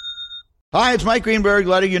 Hi, it's Mike Greenberg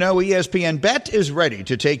letting you know ESPN Bet is ready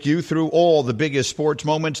to take you through all the biggest sports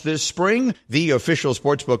moments this spring. The official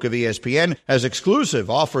sportsbook of ESPN has exclusive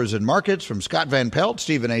offers and markets from Scott Van Pelt,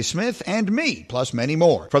 Stephen A. Smith, and me, plus many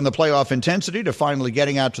more. From the playoff intensity to finally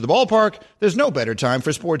getting out to the ballpark, there's no better time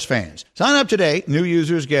for sports fans. Sign up today. New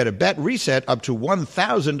users get a bet reset up to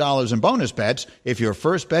 $1,000 in bonus bets if your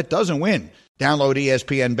first bet doesn't win. Download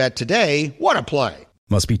ESPN Bet today. What a play.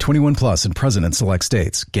 Must be 21 plus and present in select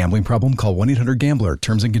states. Gambling problem? Call 1-800-GAMBLER.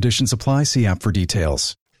 Terms and conditions apply. See app for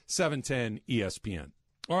details. 710 ESPN.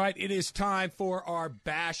 All right, it is time for our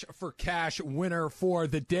Bash for Cash winner for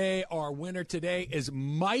the day. Our winner today is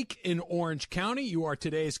Mike in Orange County. You are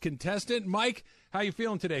today's contestant. Mike, how you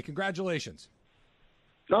feeling today? Congratulations.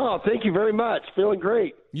 Oh, thank you very much. Feeling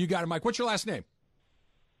great. You got it, Mike. What's your last name?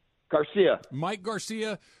 Garcia. Mike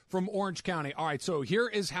Garcia from Orange County. All right, so here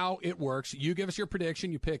is how it works. You give us your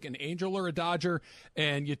prediction. You pick an Angel or a Dodger,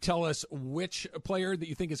 and you tell us which player that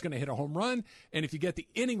you think is going to hit a home run. And if you get the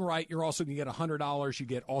inning right, you're also going to get $100. You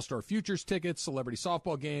get All-Star Futures tickets, celebrity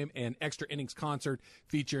softball game, and extra innings concert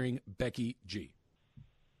featuring Becky G.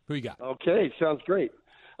 Who you got? Okay, sounds great.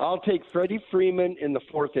 I'll take Freddie Freeman in the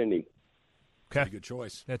fourth inning. Okay. Pretty good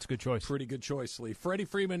choice. That's a good choice. Pretty good choice, Lee. Freddie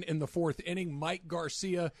Freeman in the fourth inning. Mike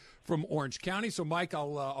Garcia from Orange County. So, Mike,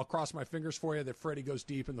 I'll cross my fingers for you that Freddie goes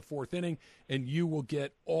deep in the fourth inning, and you will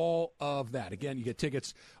get all of that. Again, you get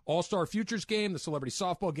tickets, All-Star Futures game, the celebrity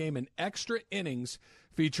softball game, and extra innings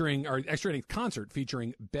concert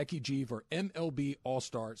featuring Becky G for MLB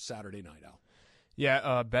All-Star Saturday Night Out.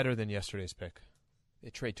 Yeah, better than yesterday's pick.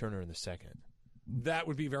 Trey Turner in the second. That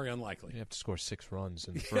would be very unlikely. You'd have to score 6 runs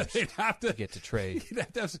in the first they'd have to get to Trey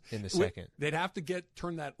in the second. They'd have to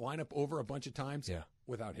turn that lineup over a bunch of times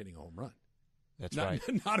without hitting a home run. That's right.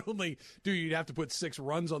 Not only do you have to put 6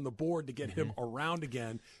 runs on the board to get him around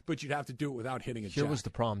again, but you'd have to do it without hitting a jack. Here was the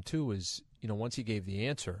problem, too, is, once he gave the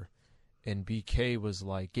answer and BK was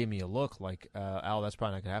like, gave me a look like, Al, that's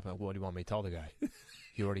probably not going to happen. What do you want me to tell the guy?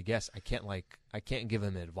 He already guessed. I can't give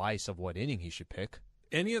him advice of what inning he should pick.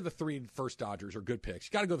 Any of the 3 first Dodgers are good picks.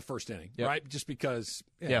 You got to go the first inning, right? Just because,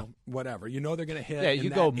 whatever. They're going to hit. Yeah, you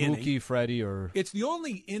go Mookie, Freddie, or. It's the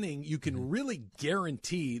only inning you can really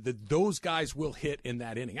guarantee that those guys will hit in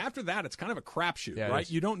that inning. After that, it's kind of a crapshoot,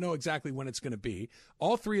 right? You don't know exactly when it's going to be.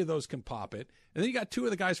 All 3 of those can pop it. And then you got 2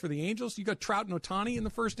 of the guys for the Angels. You got Trout and Ohtani in the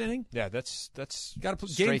first inning. Yeah, that's got to put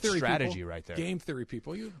straight game theory strategy people, right there. Game theory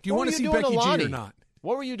people. Do you want to see Becky G or not?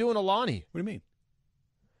 What were you doing, Alani? What do you mean?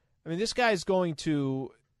 I mean, this guy's he's going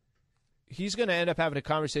to end up having a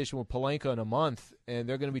conversation with Palenka in a month, and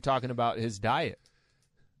they're going to be talking about his diet.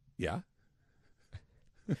 Yeah.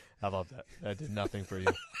 I love that. That did nothing for you.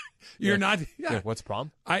 You're not. Yeah. What's the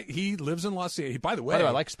problem? He lives in Los Angeles. By the way,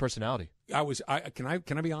 I like his personality. Can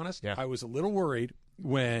I be honest? Yeah. I was a little worried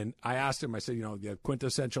when I asked him. I said, the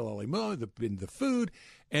quintessential LA Mo, the food,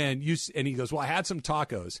 and he goes, well, I had some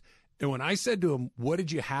tacos. And when I said to him, what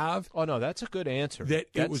did you have? Oh, no, that's a good answer.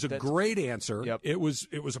 It was a great answer. Yep. It was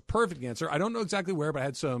a perfect answer. I don't know exactly where, but I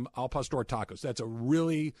had some Al Pastor tacos. That's a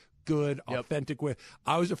really good, authentic way.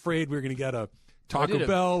 I was afraid we were going to get a Taco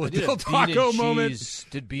Bell, a Del Taco moment.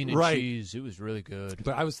 Did bean and cheese. It was really good.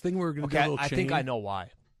 But I was thinking we were going to get a little chain. I think I know why.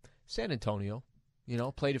 San Antonio,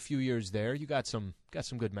 played a few years there. You got some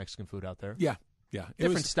good Mexican food out there. Yeah.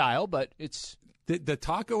 Different style, but it's the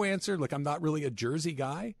taco answer. Look, I'm not really a Jersey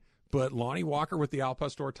guy. But Lonnie Walker with the Al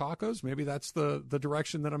Pastor tacos, maybe that's the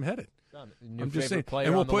direction that I'm headed. I'm just saying.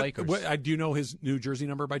 Player on the Lakers. Do you know his New Jersey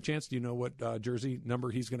number by chance? Do you know what jersey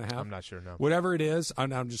number he's going to have? I'm not sure, no. Whatever it is,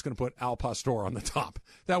 I'm just going to put Al Pastor on the top.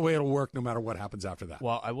 That way it'll work no matter what happens after that.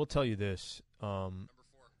 Well, I will tell you this.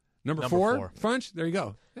 Number four? Funch? There you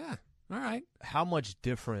go. Yeah. All right. How much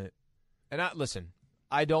different – and listen,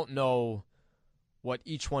 I don't know what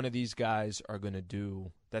each one of these guys are going to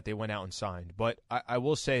do that they went out and signed. But I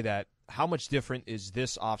will say that how much different is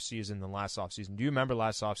this offseason than last offseason? Do you remember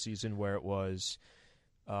last offseason where it was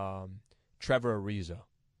Trevor Ariza,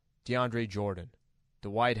 DeAndre Jordan,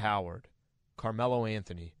 Dwight Howard, Carmelo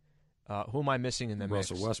Anthony? Who am I missing in the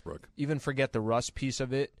mix? Russell Westbrook. Even forget the Russ piece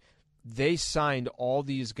of it. They signed all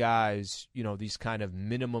these guys, these kind of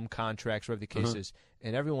minimum contracts, whatever the case is,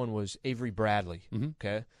 and everyone was Avery Bradley,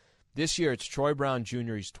 okay? This year it's Troy Brown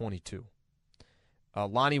Jr., he's 22.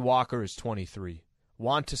 Lonnie Walker is 23.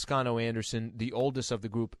 Juan Toscano-Anderson, the oldest of the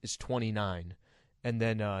group, is 29. And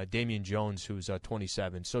then Damian Jones, who's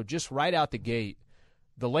 27. So just right out the gate,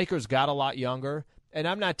 the Lakers got a lot younger. And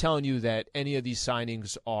I'm not telling you that any of these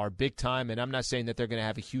signings are big time, and I'm not saying that they're going to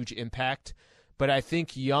have a huge impact. But I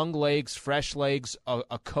think young legs, fresh legs,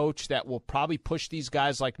 a coach that will probably push these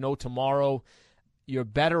guys like no tomorrow, you're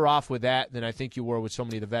better off with that than I think you were with so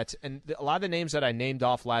many of the vets. And a lot of the names that I named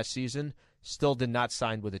off last season still did not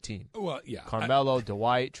sign with a team. Well, yeah. Carmelo,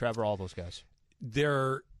 Dwight, Trevor, all those guys.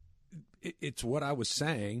 It's what I was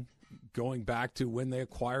saying going back to when they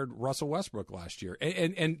acquired Russell Westbrook last year.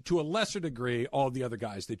 And to a lesser degree, all the other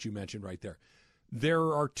guys that you mentioned right there.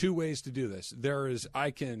 There are two ways to do this.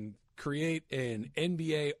 I can create an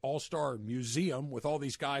NBA All-Star museum with all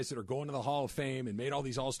these guys that are going to the Hall of Fame and made all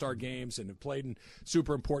these All-Star games and have played in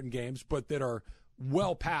super important games, but that are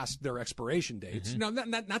well past their expiration dates. Now,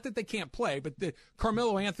 not that they can't play, but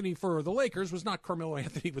Carmelo Anthony for the Lakers was not Carmelo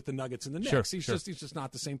Anthony with the Nuggets and the Knicks. He's just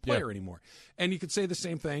not the same player anymore. And you could say the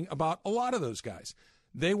same thing about a lot of those guys.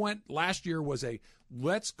 They went last year was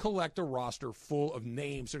let's collect a roster full of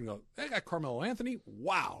names. And go, they got Carmelo Anthony.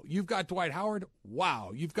 Wow. You've got Dwight Howard.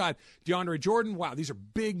 Wow. You've got DeAndre Jordan. Wow. These are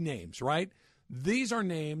big names, right? These are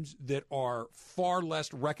names that are far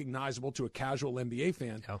less recognizable to a casual NBA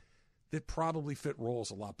fan. Yeah. That probably fit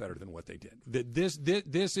roles a lot better than what they did.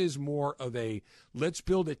 This is more of a let's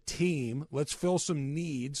build a team, let's fill some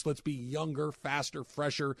needs, let's be younger, faster,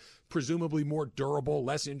 fresher, presumably more durable,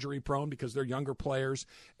 less injury prone because they're younger players.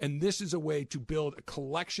 And this is a way to build a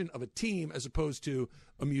collection of a team as opposed to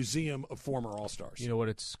a museum of former All-Stars. You know what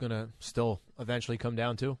it's going to still eventually come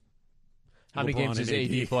down to? How many LeBron games does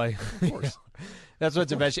AD play? Of course. That's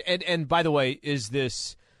what's eventually. And by the way, is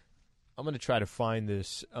this – I'm going to try to find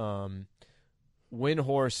this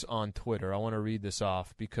Windhorse on Twitter. I want to read this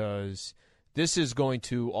off because this is going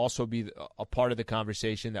to also be a part of the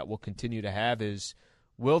conversation that we'll continue to have is,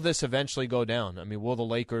 will this eventually go down? I mean, will the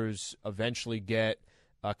Lakers eventually get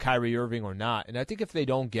Kyrie Irving or not? And I think if they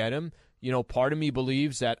don't get him, part of me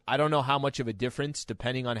believes that I don't know how much of a difference,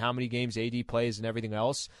 depending on how many games AD plays and everything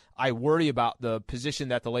else. I worry about the position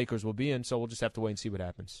that the Lakers will be in, so we'll just have to wait and see what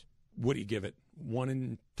happens. What do you give it? 1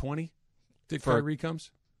 in 20? If Kyrie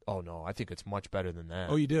comes? Oh, no. I think it's much better than that.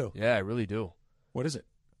 Oh, you do? Yeah, I really do. What is it?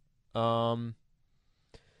 I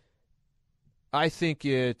think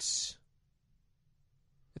it's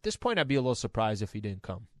 – at this point, I'd be a little surprised if he didn't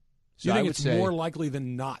come. So you think it's more likely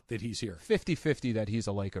than not that he's here? 50-50 that he's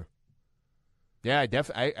a Laker. Yeah, I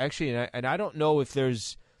don't know if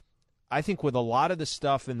there's – I think with a lot of the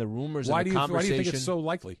stuff and the rumors and the conversation – Why do you think it's so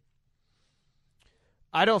likely?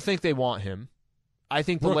 I don't think they want him. I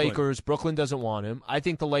think Brooklyn doesn't want him. I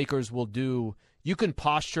think the Lakers will do, you can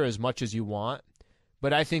posture as much as you want,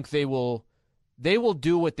 but I think they will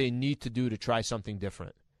do what they need to do to try something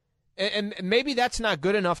different. And maybe that's not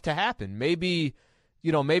good enough to happen. Maybe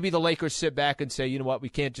the Lakers sit back and say, you know what, we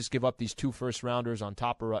can't just give up these 2 first-rounders on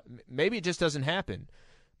top of, maybe it just doesn't happen.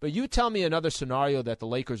 But you tell me another scenario that the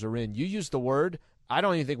Lakers are in. You used the word, I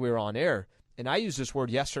don't even think we were on air, and I used this word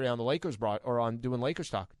yesterday on the Lakers on doing Lakers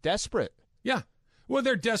talk, desperate. Yeah. Well,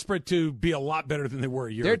 they're desperate to be a lot better than they were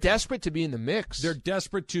a year ago. They're desperate to be in the mix. They're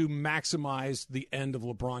desperate to maximize the end of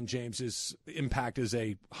LeBron James's impact as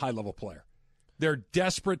a high-level player. They're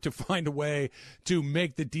desperate to find a way to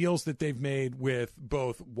make the deals that they've made with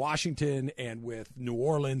both Washington and with New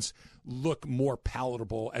Orleans look more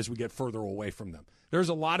palatable as we get further away from them. There's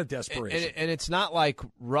a lot of desperation. And it's not like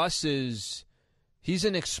Russ is – he's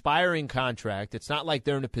an expiring contract. It's not like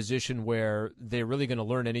they're in a position where they're really going to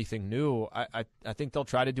learn anything new. I think they'll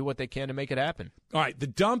try to do what they can to make it happen. All right, the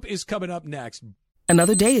dump is coming up next.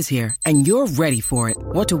 Another day is here, and you're ready for it.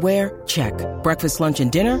 What to wear? Check. Breakfast, lunch,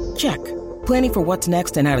 and dinner? Check. Planning for what's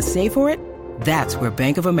next and how to save for it? That's where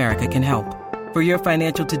Bank of America can help. For your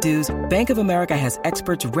financial to-dos, Bank of America has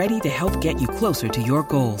experts ready to help get you closer to your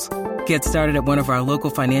goals. Get started at one of our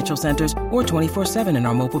local financial centers or 24/7 in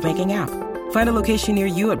our mobile banking app. Find a location near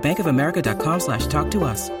you at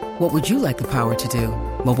bankofamerica.com/talktous. What would you like the power to do?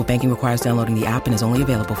 Mobile banking requires downloading the app and is only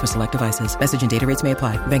available for select devices. Message and data rates may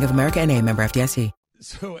apply. Bank of America N.A., member FDIC.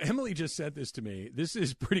 So Emily just said this to me. This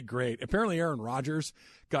is pretty great. Apparently Aaron Rodgers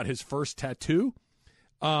got his first tattoo,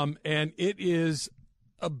 and it is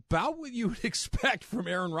about what you would expect from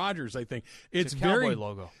Aaron Rodgers, I think. It's a cowboy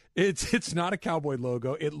logo. It's not a cowboy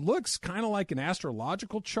logo. It looks kind of like an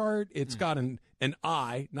astrological chart. It's got an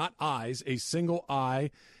eye, not eyes, a single eye.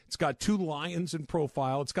 It's got 2 lions in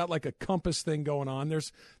profile. It's got like a compass thing going on.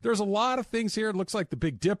 There's a lot of things here. It looks like the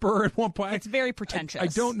Big Dipper at one point. It's very pretentious. I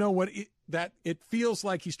don't know what it feels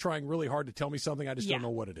like. He's trying really hard to tell me something. I just don't know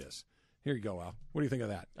what it is. Here you go, Al. What do you think of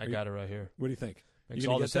that? I got it right here. What do you think? Makes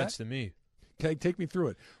all the sense to me. Okay, take me through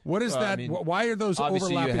it. What is that? I mean, why are those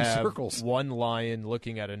overlapping you have circles? One lion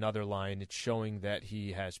looking at another lion. It's showing that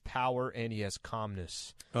he has power and he has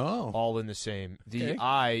calmness. Oh. All in the same. The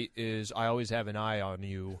eye is, I always have an eye on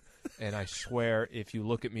you. and I swear if you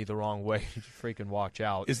look at me the wrong way, you freaking watch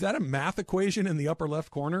out. Is that a math equation in the upper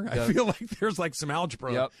left corner? I feel like there's like some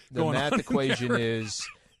algebra Yep. The going math on equation there. is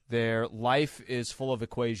their life is full of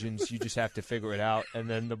equations. You just have to figure it out. And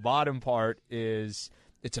then the bottom part is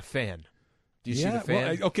it's a fan. Do you see the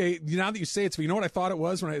fan? Well, okay, now that you say it, so you know what I thought it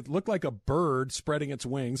was when it looked like a bird spreading its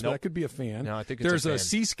wings, but Nope. that could be a fan. No, I think it's There's a fan. a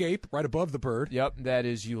seascape right above the bird. Yep, that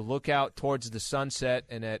is you look out towards the sunset,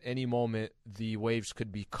 and at any moment the waves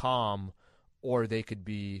could be calm or they could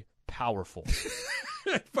be powerful.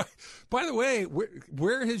 By the way,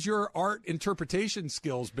 where has your art interpretation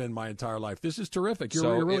skills been my entire life? This is terrific.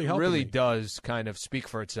 You're really it helping really me. does kind of speak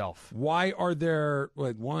for itself. Why are there,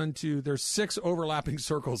 there's 6 overlapping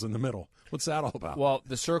circles in the middle? What's that all about? Well,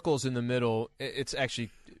 the circles in the middle, it's actually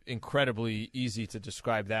incredibly easy to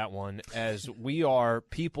describe that one as we are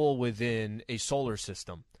people within a solar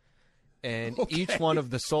system. And each one of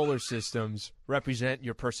the solar systems represent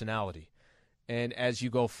your personality. And as you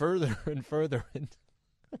go further and further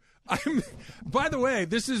By the way,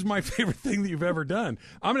 this is my favorite thing that you've ever done.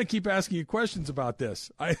 I'm going to keep asking you questions about this.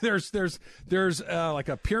 There's like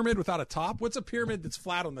a pyramid without a top. What's a pyramid that's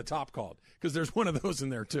flat on the top called? Because there's one of those in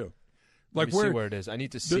there too. Like see where it is. I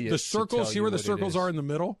need to see the circles. See where the circles are in the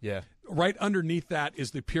middle? Yeah. Right underneath that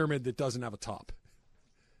is the pyramid that doesn't have a top.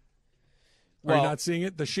 Are Well, you not seeing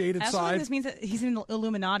it? The shaded Absolutely, side. this means that he's in the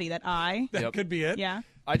Illuminati. That eye. That could be it. Yeah.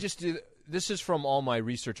 I just do. This is from all my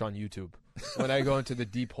research on YouTube. When I go into the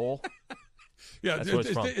deep hole. Yeah, That's what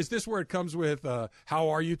it's from. is this where it comes with how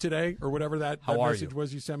are you today or whatever that message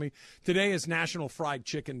was you sent me? Today is National Fried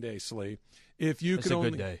Chicken Day, Slee. If you That's could a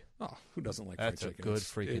only good day. Oh, who doesn't like That's fried a chicken? good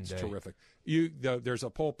freaking it's day. terrific. There's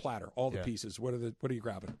a whole platter, all the pieces. What are you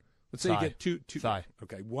grabbing? Let's say Thigh. you get two Thigh.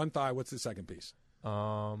 Okay, one thigh. What's the second piece?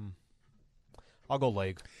 I'll go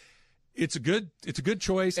leg. It's a good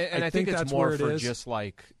choice. And I think it's that's more where it for is. just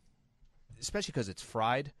like, especially because it's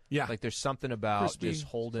fried. Yeah. Like there's something about Crispy, just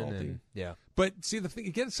holding salty. and yeah. But see, the thing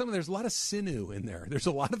you get there's a lot of sinew in there. There's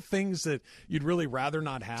a lot of things that you'd really rather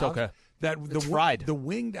not have. It's okay. It's fried. The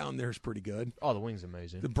wing down there is pretty good. Oh, the wing's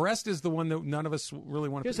amazing. The breast is the one that none of us really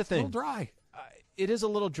want to. Here's the It's a little thing. dry. It is a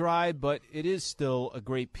little dry, but it is still a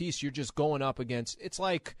great piece. You're just going up against. It's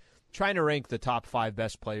like trying to rank the top 5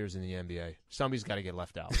 best players in the NBA. Somebody's got to get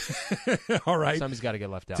left out. All right. Somebody's got to get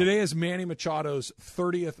left out. Today is Manny Machado's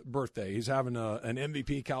 30th birthday. He's having an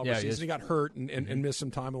MVP caliber he season. is. He got hurt and missed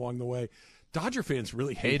some time along the way. Dodger fans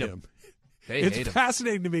really hate him. They It's hate him.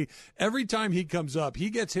 fascinating to me. Every time he comes up, he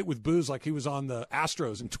gets hit with boos like he was on the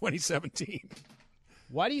Astros in 2017.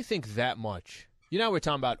 Why do you think that much? You know, we're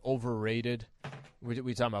talking about overrated. We're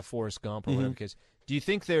talking about Forrest Gump or whatever case. Do you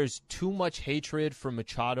think there's too much hatred for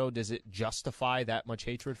Machado? Does it justify that much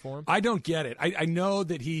hatred for him? I don't get it. I know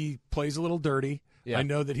that he plays a little dirty. Yeah. I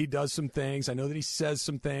know that he does some things. I know that he says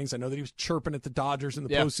some things. I know that he was chirping at the Dodgers in the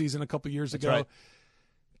postseason a couple years ago. right.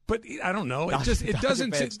 But I don't know. It Dodger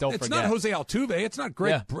doesn't. fans don't it's forget. not Jose Altuve. It's not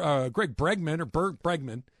Greg Bregman or Berg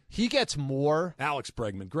Bregman. He gets more. Alex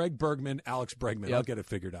Bregman, Greg Bergman, Alex Bregman. Yep. I'll get it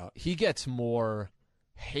figured out. He gets more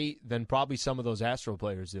hate than probably some of those Astro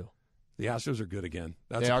players do. The Astros are good again.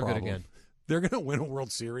 That's They a are good problem. again. They're going to win a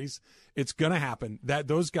World Series. It's going to happen.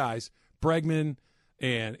 Those guys, Bregman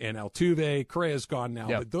and Altuve, Correa's gone now,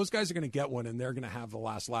 Yep. but those guys are going to get one, and they're going to have the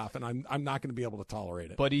last laugh, and I'm not going to be able to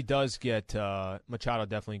tolerate it. But he does get Machado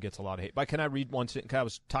definitely gets a lot of hate. But can I read one? I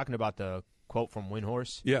was talking about the quote from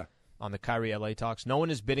Windhorse. Yeah. On the Kyrie LA talks. No one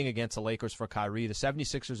is bidding against the Lakers for Kyrie. The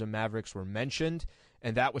 76ers and Mavericks were mentioned,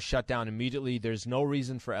 and that was shut down immediately. There's no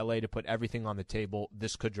reason for LA to put everything on the table.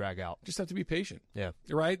 This could drag out. Just have to be patient. Yeah.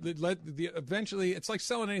 Right? Eventually, it's like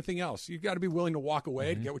selling anything else. You've got to be willing to walk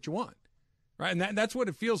away to get what you want. Right? And that's what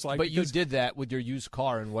it feels like. But you because- did that with your used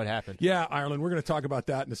car, and what happened? Yeah, Ireland. We're going to talk about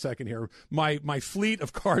that in a second here. My fleet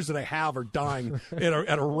of cars that I have are dying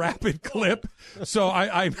at a rapid clip. So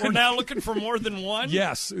We're now looking for more than one.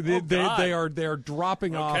 Yes, they are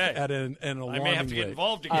dropping off at an alarming I may have to get rate.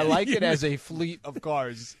 involved again. I like it as a fleet of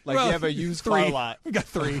cars. Like you have a used car lot. We got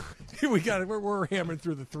 3. We're hammering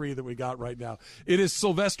through the 3 that we got right now. It is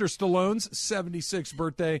Sylvester Stallone's 76th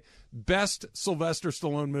birthday. Best Sylvester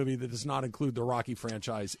Stallone movie that does not include the Rocky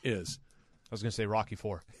franchise is. I was going to say Rocky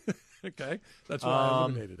 4. Okay, that's why I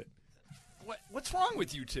eliminated it. What's wrong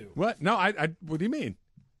with you two? What? No, I. What do you mean?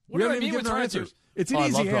 What we do I haven't even mean given what's our wrong with answers. you? It's an I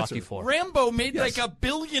easy loved answer. Rocky 4. Rambo made Yes. like $1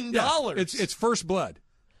 billion. Yeah, it's First Blood.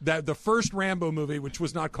 The first Rambo movie, which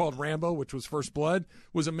was not called Rambo, which was First Blood,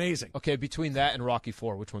 was amazing. Okay, between that and Rocky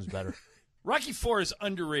 4, which one's better? Rocky IV is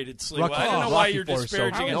underrated, Sliwa. Rocky- I don't know Rocky why you're IV is so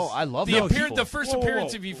disparaging good. it. No, I love the Rocky appearance. IV. The first Whoa, whoa,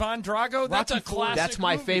 appearance whoa. of Ivan Drago. That's a Rocky IV. classic. That's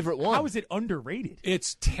my movie. favorite one. How is it underrated?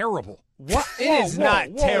 It's terrible. What? It is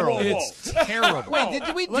not terrible. It's terrible. Wait,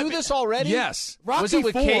 did we do this already? Yes. Rocky Was it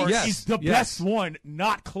with IV Cage? Yes. is the Yes. best one.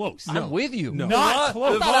 Not close. I'm with you. No. Not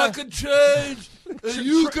close. If I could change,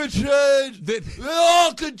 you could change. That- We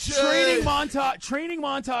all could change. Training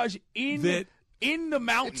montage in That- in the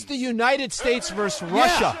mountains. It's the United States versus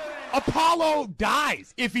Russia. Yeah. Apollo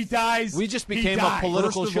dies. If he dies, We just he became a dies.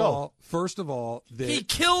 political show. First of all, that He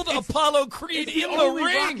killed Apollo Creed It's the in the only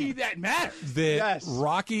ring. Rocky that matters. that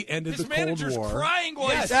Rocky ended His the Cold manager's War. crying while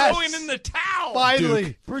Yes. he's throwing in the towel.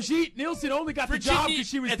 Finally. Brigitte Nielsen only got the Brigitte job because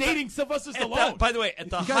she was at the- dating Sylvester At the- Stallone. by the way, at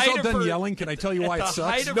the You guys height all of done her, yelling? Can I tell you why at it the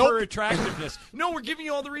sucks? height of Nope. her attractiveness. No, we're giving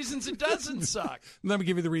you all the reasons it doesn't suck. Let me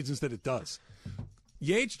give you the reasons that it does.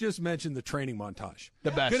 Yates just mentioned the training montage. The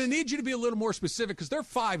best. Going to need you to be a little more specific because there are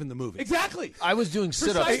 5 in the movie. Exactly. I was doing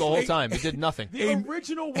sit-ups the whole time. It did nothing. The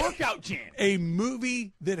original workout jam. A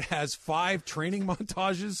movie that has 5 training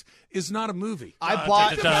montages is not a movie. I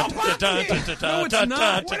bought No, it's not. What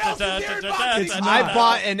else is there in boxing? It's I not.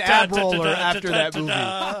 bought an ab roller after that movie.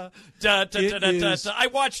 It is- I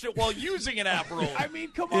watched it while using an ab roller. I mean,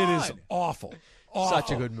 come on. It is awful. Awful.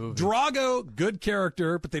 Such a good movie. Drago, good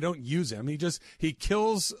character, but they don't use him. He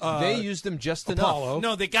kills. They used him just Apollo. enough.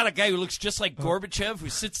 No, they got a guy who looks just like Gorbachev, who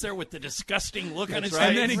sits there with the disgusting look on his right. face.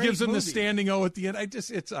 and then he Great gives him the movie. standing O at the end. I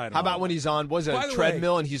don't How know. about when he's on, By a the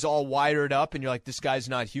treadmill way- and he's all wired up and you're like, this guy's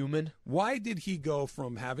not human? Why did he go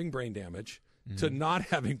from having brain damage to not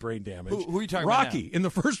having brain damage? Who are you talking about Rocky. now? In the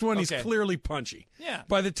first one, he's Okay. clearly punchy. Yeah.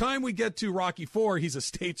 By the time we get to Rocky IV, he's a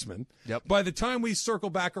statesman. Yep. By the time we circle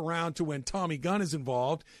back around to when Tommy Gunn is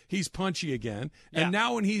involved, he's punchy again. Yeah. And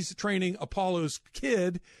now when he's training Apollo's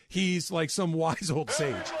kid, he's like some wise old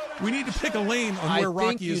sage. We need to pick a lane on where I think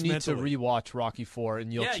Rocky you is need mentally. to rewatch Rocky IV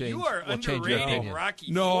and you'll Yeah, change. you are you'll change your underrating opinion.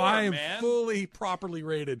 Rocky No, IV, I am man. fully properly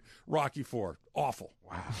rated Rocky IV. Awful.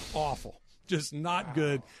 Wow. Awful. Just not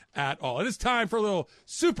good at all. It is time for a little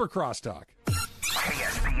super crosstalk.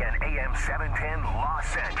 KSPN AM 710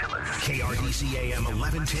 Los Angeles. KRDC AM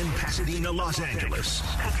 1110 Pasadena, Los Angeles.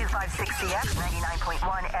 K256CX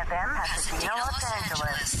 99.1 FM Pasadena, Los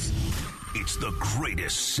Angeles. It's the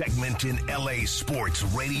greatest segment in LA sports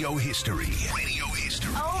radio history.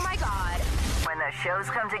 Oh my God. When the shows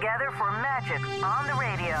come together for magic on the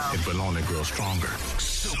radio. It will only grow stronger.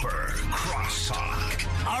 Super Crosstalk.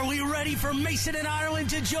 Are we ready for Mason and Ireland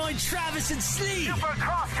to join Travis and Slee? Super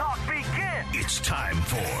Crosstalk begin. It's time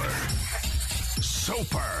for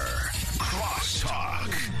Super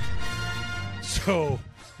Crosstalk. So,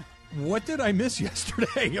 what did I miss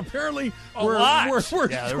yesterday? Apparently, A we're lot.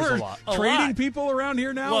 Yeah, there was a lot. A trading lot. people around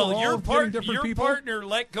here now. Well, We're all your getting different your people. partner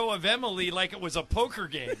let go of Emily like it was a poker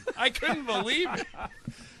game. I couldn't believe it.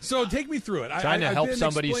 So take me through it. Trying to I've help been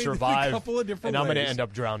somebody explaining it survive, a couple of different and I'm going to ways. end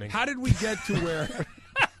up drowning. How did we get to where?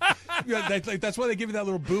 Yeah, that's why they give you that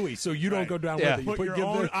little buoy so you don't go down Yeah. with it. You Put your give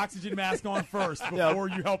own the- oxygen mask on first before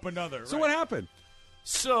you help another. So right. what happened?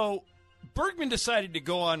 So Bergman decided to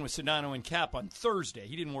go on with Sedano and Cap on Thursday.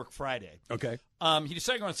 He didn't work Friday. Okay. He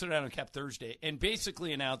decided to go on Sedano and Cap Thursday and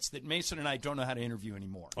basically announced that Mason and I don't know how to interview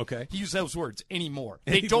anymore. Okay. He used those words, anymore.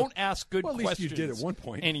 They Anymore. don't ask good Well, at least questions. you did at one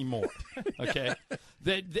point. Anymore. Okay.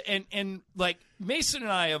 And like Mason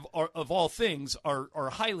and I, of all things, are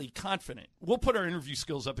highly confident. We'll put our interview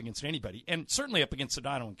skills up against anybody, and certainly up against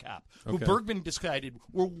Sedano and Cap, who Okay. Bergman decided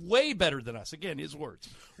were way better than us. Again, his words.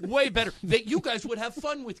 Way better. That you guys would have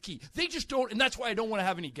fun with Key. They just don't, and that's why I don't want to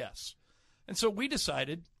have any guests. And so we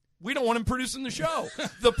decided we don't want him producing the show.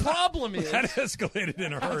 The problem is That escalated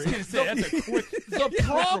in a hurry. the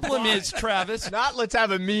problem is, Travis. Not let's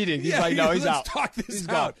have a meeting. He's Yeah, like, no, he's let's out. talk this He's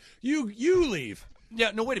out. gone. You leave.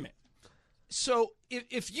 Yeah, no, wait a minute. So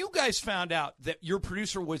if you guys found out that your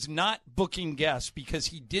producer was not booking guests because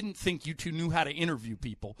he didn't think you two knew how to interview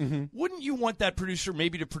people, wouldn't you want that producer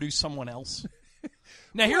maybe to produce someone else?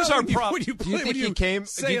 Now, here's Well, our when you- problem. when you Do you play- think when he came?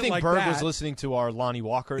 say Do you it think like Berg that, was listening to our Lonnie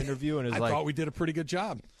Walker interview and is I like, thought we did a pretty good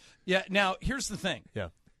job. Yeah, now, here's the thing. yeah,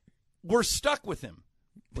 We're stuck with him.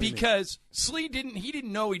 do you mean? Because Slee didn't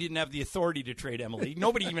know he didn't have the authority to trade Emily.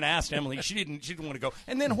 Nobody even asked Emily. She didn't want to go.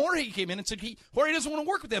 And then Jorge came in and said Jorge doesn't want to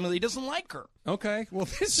work with Emily. He doesn't like her. Okay. Well,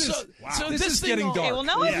 this is So this is thing getting all- dark. Okay, well,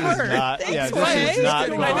 now I've This is heard. not- Thanks, yeah, this Jorge. is not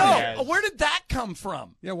getting I dark. know. Where did that come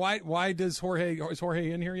from? Yeah. Why does Jorge is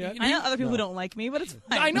Jorge in here yet? I know other people who don't like me, but it's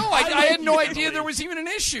fine. I know. I had no idea there was even an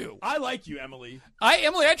issue. I like you, Emily.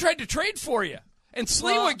 Emily, I tried to trade for you. And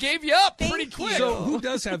Sliwa gave you up pretty thank quick. you. So who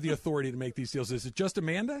does have the authority to make these deals? Is it just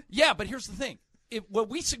Amanda? Yeah, but here's the thing. what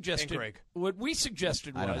we suggested. And Greg. What we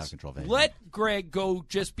suggested I don't have was control of anything. let Greg go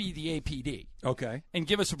just be the APD. Okay. And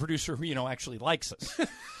give us a producer who actually likes us.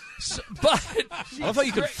 But I love how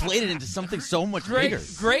you conflate it into something so much bigger.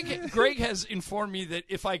 Greg has informed me that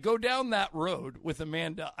if I go down that road with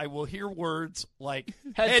Amanda, I will hear words like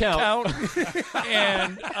head count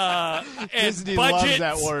and Disney budgets loves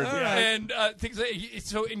that word. and things.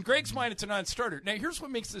 So in Greg's mind, it's a non-starter. Now, here's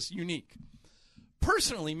what makes this unique.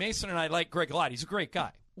 Personally, Mason and I like Greg a lot. He's a great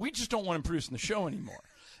guy. We just don't want him producing the show anymore.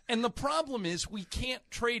 And the problem is we can't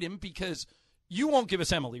trade him because you won't give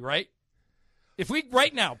us Emily, right? If we,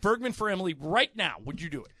 right now, Bergman for Emily, right now, would you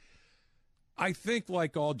do it? I think,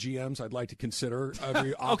 like all GMs, I'd like to consider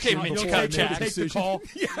every option. Okay, before you'll I make a take the decision. call.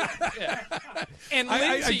 Yeah. And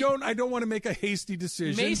I Lindsay, don't want to make a hasty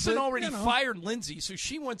decision. Mason but, already fired Lindsay, so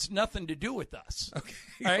she wants nothing to do with us. Okay,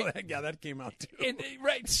 right? Yeah, that came out too.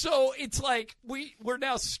 Right, so it's like we're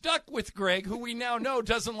now stuck with Greg, who we now know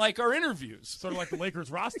doesn't like our interviews. Sort of like the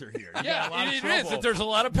Lakers roster here. Yeah, it is. That there's a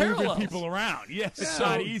lot of moving parallels. people around. Yes, it's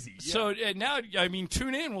not easy. Yeah. So now,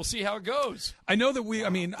 tune in. We'll see how it goes. I know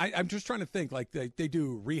that I'm just trying to think. Like they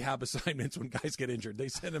do rehab assignments when guys get injured. They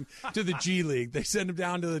send them to the G League. They send them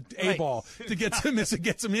down to the A ball to get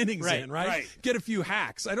some innings in. Right? Get a few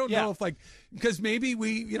hacks. I don't know if because maybe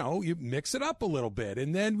you mix it up a little bit,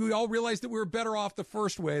 and then we all realize that we were better off the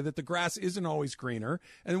first way. That the grass isn't always greener,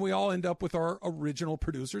 and we all end up with our original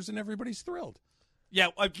producers, and everybody's thrilled. Yeah,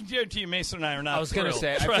 I can guarantee you, Mason and I are not. I was going to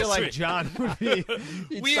say, I feel like John would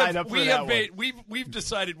be sign up for that one. We've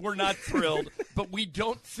decided we're not thrilled, but we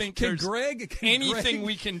don't think there's anything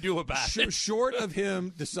we can do about it. Short of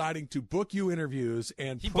him deciding to book you interviews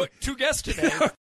and he booked 2 guests today.